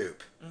Mr. Boop.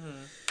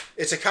 Mm-hmm.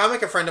 It's a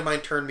comic a friend of mine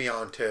turned me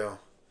on to.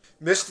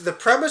 The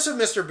premise of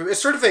Mr. Boop,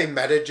 it's sort of a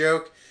meta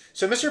joke.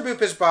 So Mr.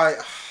 Boop is by...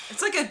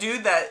 It's like a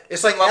dude that...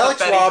 It's like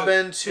Alex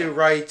Robbins who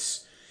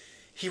writes...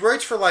 He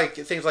writes for like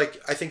things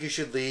like I Think You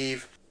Should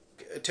Leave.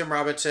 Tim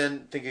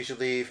Robinson, Think You Should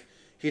Leave.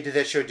 He did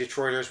that show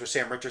Detroiters with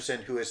Sam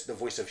Richardson, who is the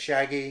voice of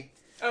Shaggy.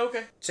 Oh,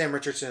 okay. Sam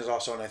Richardson is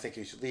also in I Think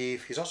You Should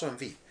Leave. He's also in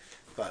Veep.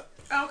 But...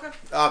 Oh,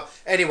 okay.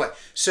 Anyway,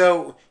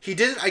 so he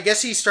did... I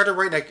guess he started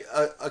writing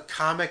a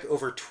comic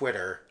over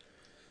Twitter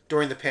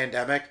during the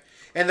pandemic.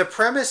 And the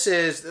premise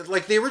is,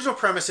 like, the original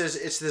premise is,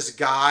 it's this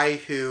guy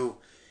who,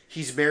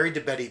 he's married to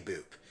Betty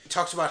Boop. He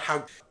talks about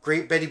how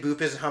great Betty Boop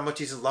is and how much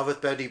he's in love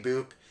with Betty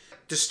Boop.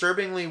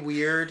 Disturbingly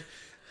weird.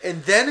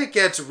 And then it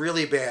gets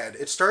really bad.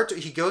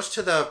 He goes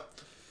to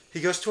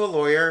a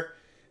lawyer,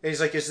 and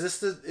he's like, is this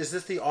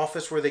the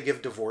office where they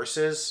give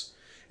divorces?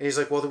 And he's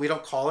like, well, we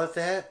don't call it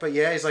that. But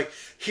yeah, he's like,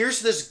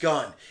 here's this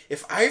gun.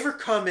 If I ever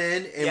come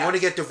in and want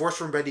to get divorced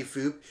from Betty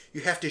Boop,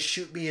 you have to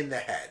shoot me in the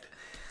head.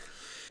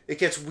 It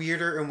gets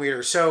weirder and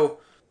weirder. So,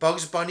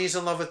 Bugs Bunny's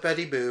in love with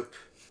Betty Boop.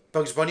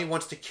 Bugs Bunny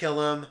wants to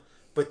kill him.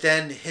 But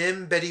then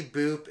him, Betty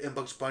Boop, and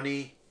Bugs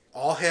Bunny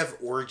all have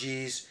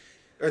orgies.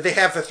 Or they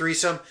have a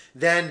threesome.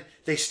 Then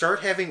they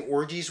start having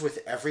orgies with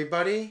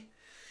everybody.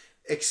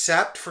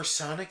 Except for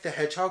Sonic the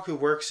Hedgehog, who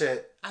works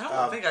at... I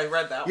don't think I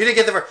read that one. You didn't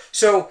get the part.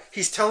 So,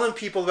 he's telling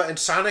people about... And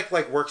Sonic,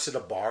 like, works at a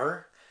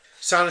bar.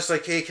 Sonic's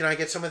like, hey, can I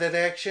get some of that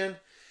action?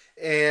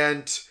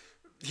 And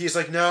he's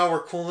like, no,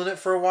 we're cooling it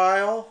for a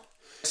while.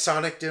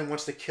 Sonic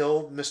wants to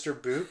kill Mr.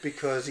 Boop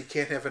because he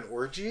can't have an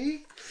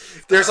orgy.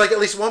 There's like at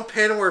least one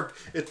panel where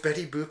it's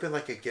Betty Boop in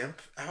like a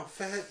gimp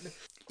outfit.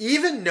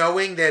 Even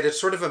knowing that it's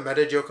sort of a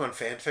meta joke on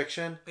fan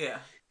fiction,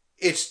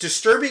 it's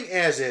disturbing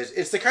as is.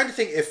 It's the kind of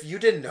thing, if you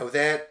didn't know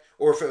that,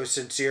 or if it was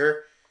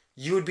sincere,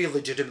 you would be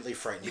legitimately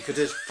frightened because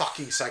it's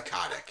fucking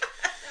psychotic.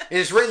 And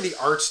it's written, the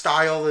art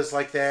style is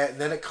like that,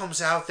 and then it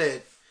comes out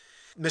that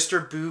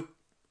Mr. Boop,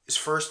 his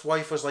first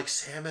wife was like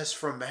Samus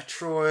from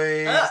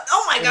Metroid.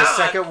 Oh my god! And his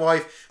second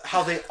wife,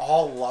 how they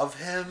all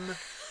love him.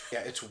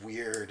 Yeah, it's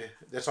weird.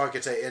 That's all I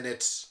can say. And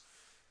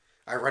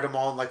I read them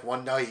all in like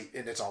one night,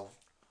 and it's a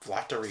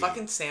lot to read.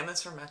 Fucking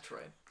Samus from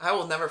Metroid. I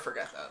will never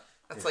forget that.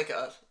 That's like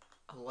a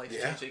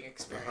life-changing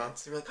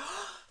experience. You're like,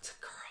 oh, it's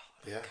a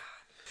girl. Oh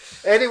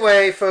god.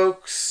 Anyway,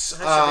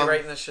 folks. I should be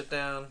writing this shit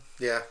down.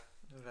 Yeah.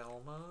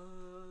 Velma.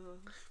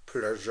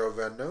 Pleasure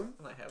Venom.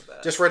 I have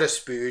that. Just write a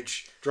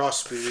spooge. Draw a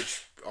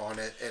spooge on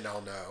it, and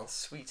I'll know.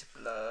 Sweet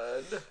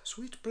blood.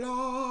 Sweet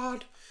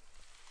blood.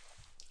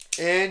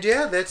 And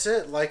yeah, that's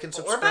it. Like and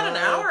subscribe. We're about an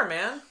hour,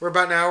 man. We're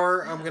about an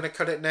hour. I'm gonna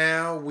cut it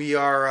now. We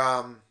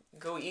are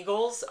Go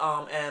Eagles,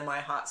 and my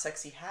hot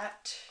sexy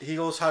hat.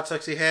 Eagles hot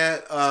sexy hat.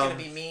 It's gonna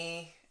be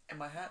me and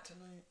my hat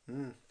tonight.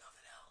 Nothing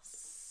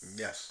else.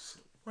 Yes.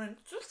 Went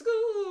to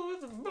school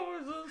with the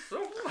boys of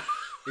summer.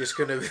 It's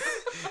gonna be.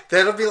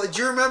 That'll be like.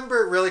 Do you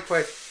remember really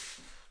quick?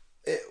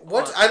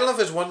 What I don't know if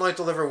it's One Light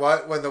Deliver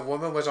What when the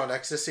woman was on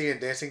ecstasy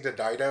and dancing to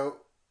Dido.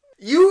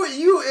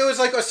 It was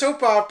like a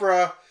soap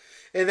opera,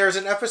 and there was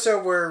an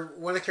episode where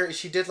one of the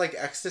she did like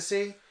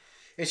ecstasy,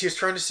 and she was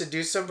trying to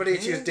seduce somebody,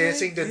 and she was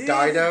dancing to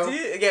Dido.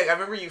 Yeah, I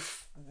remember you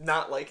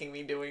not liking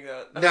me doing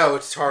that. No,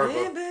 it's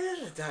horrible.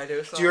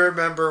 Dido song. Do you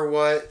remember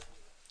what?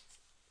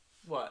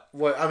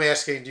 What I'm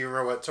asking? Do you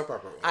remember what soap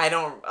opera was? I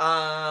don't.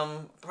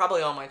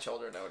 Probably All My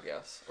Children, I would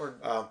guess. Or.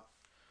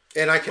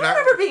 And I cannot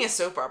remember being a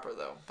soap opera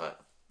though, but.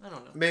 I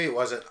don't know. Maybe it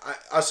wasn't.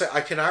 I'll say I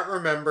cannot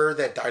remember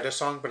that Dido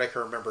song, but I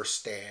can remember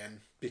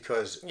Stan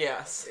because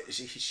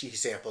she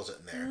samples it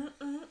in there.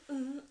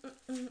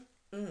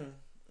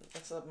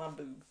 That's my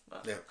boob.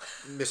 Yeah,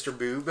 Mr.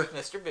 Boob.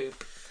 Mr. Boob.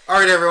 All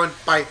right, everyone.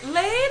 Bye.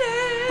 Later.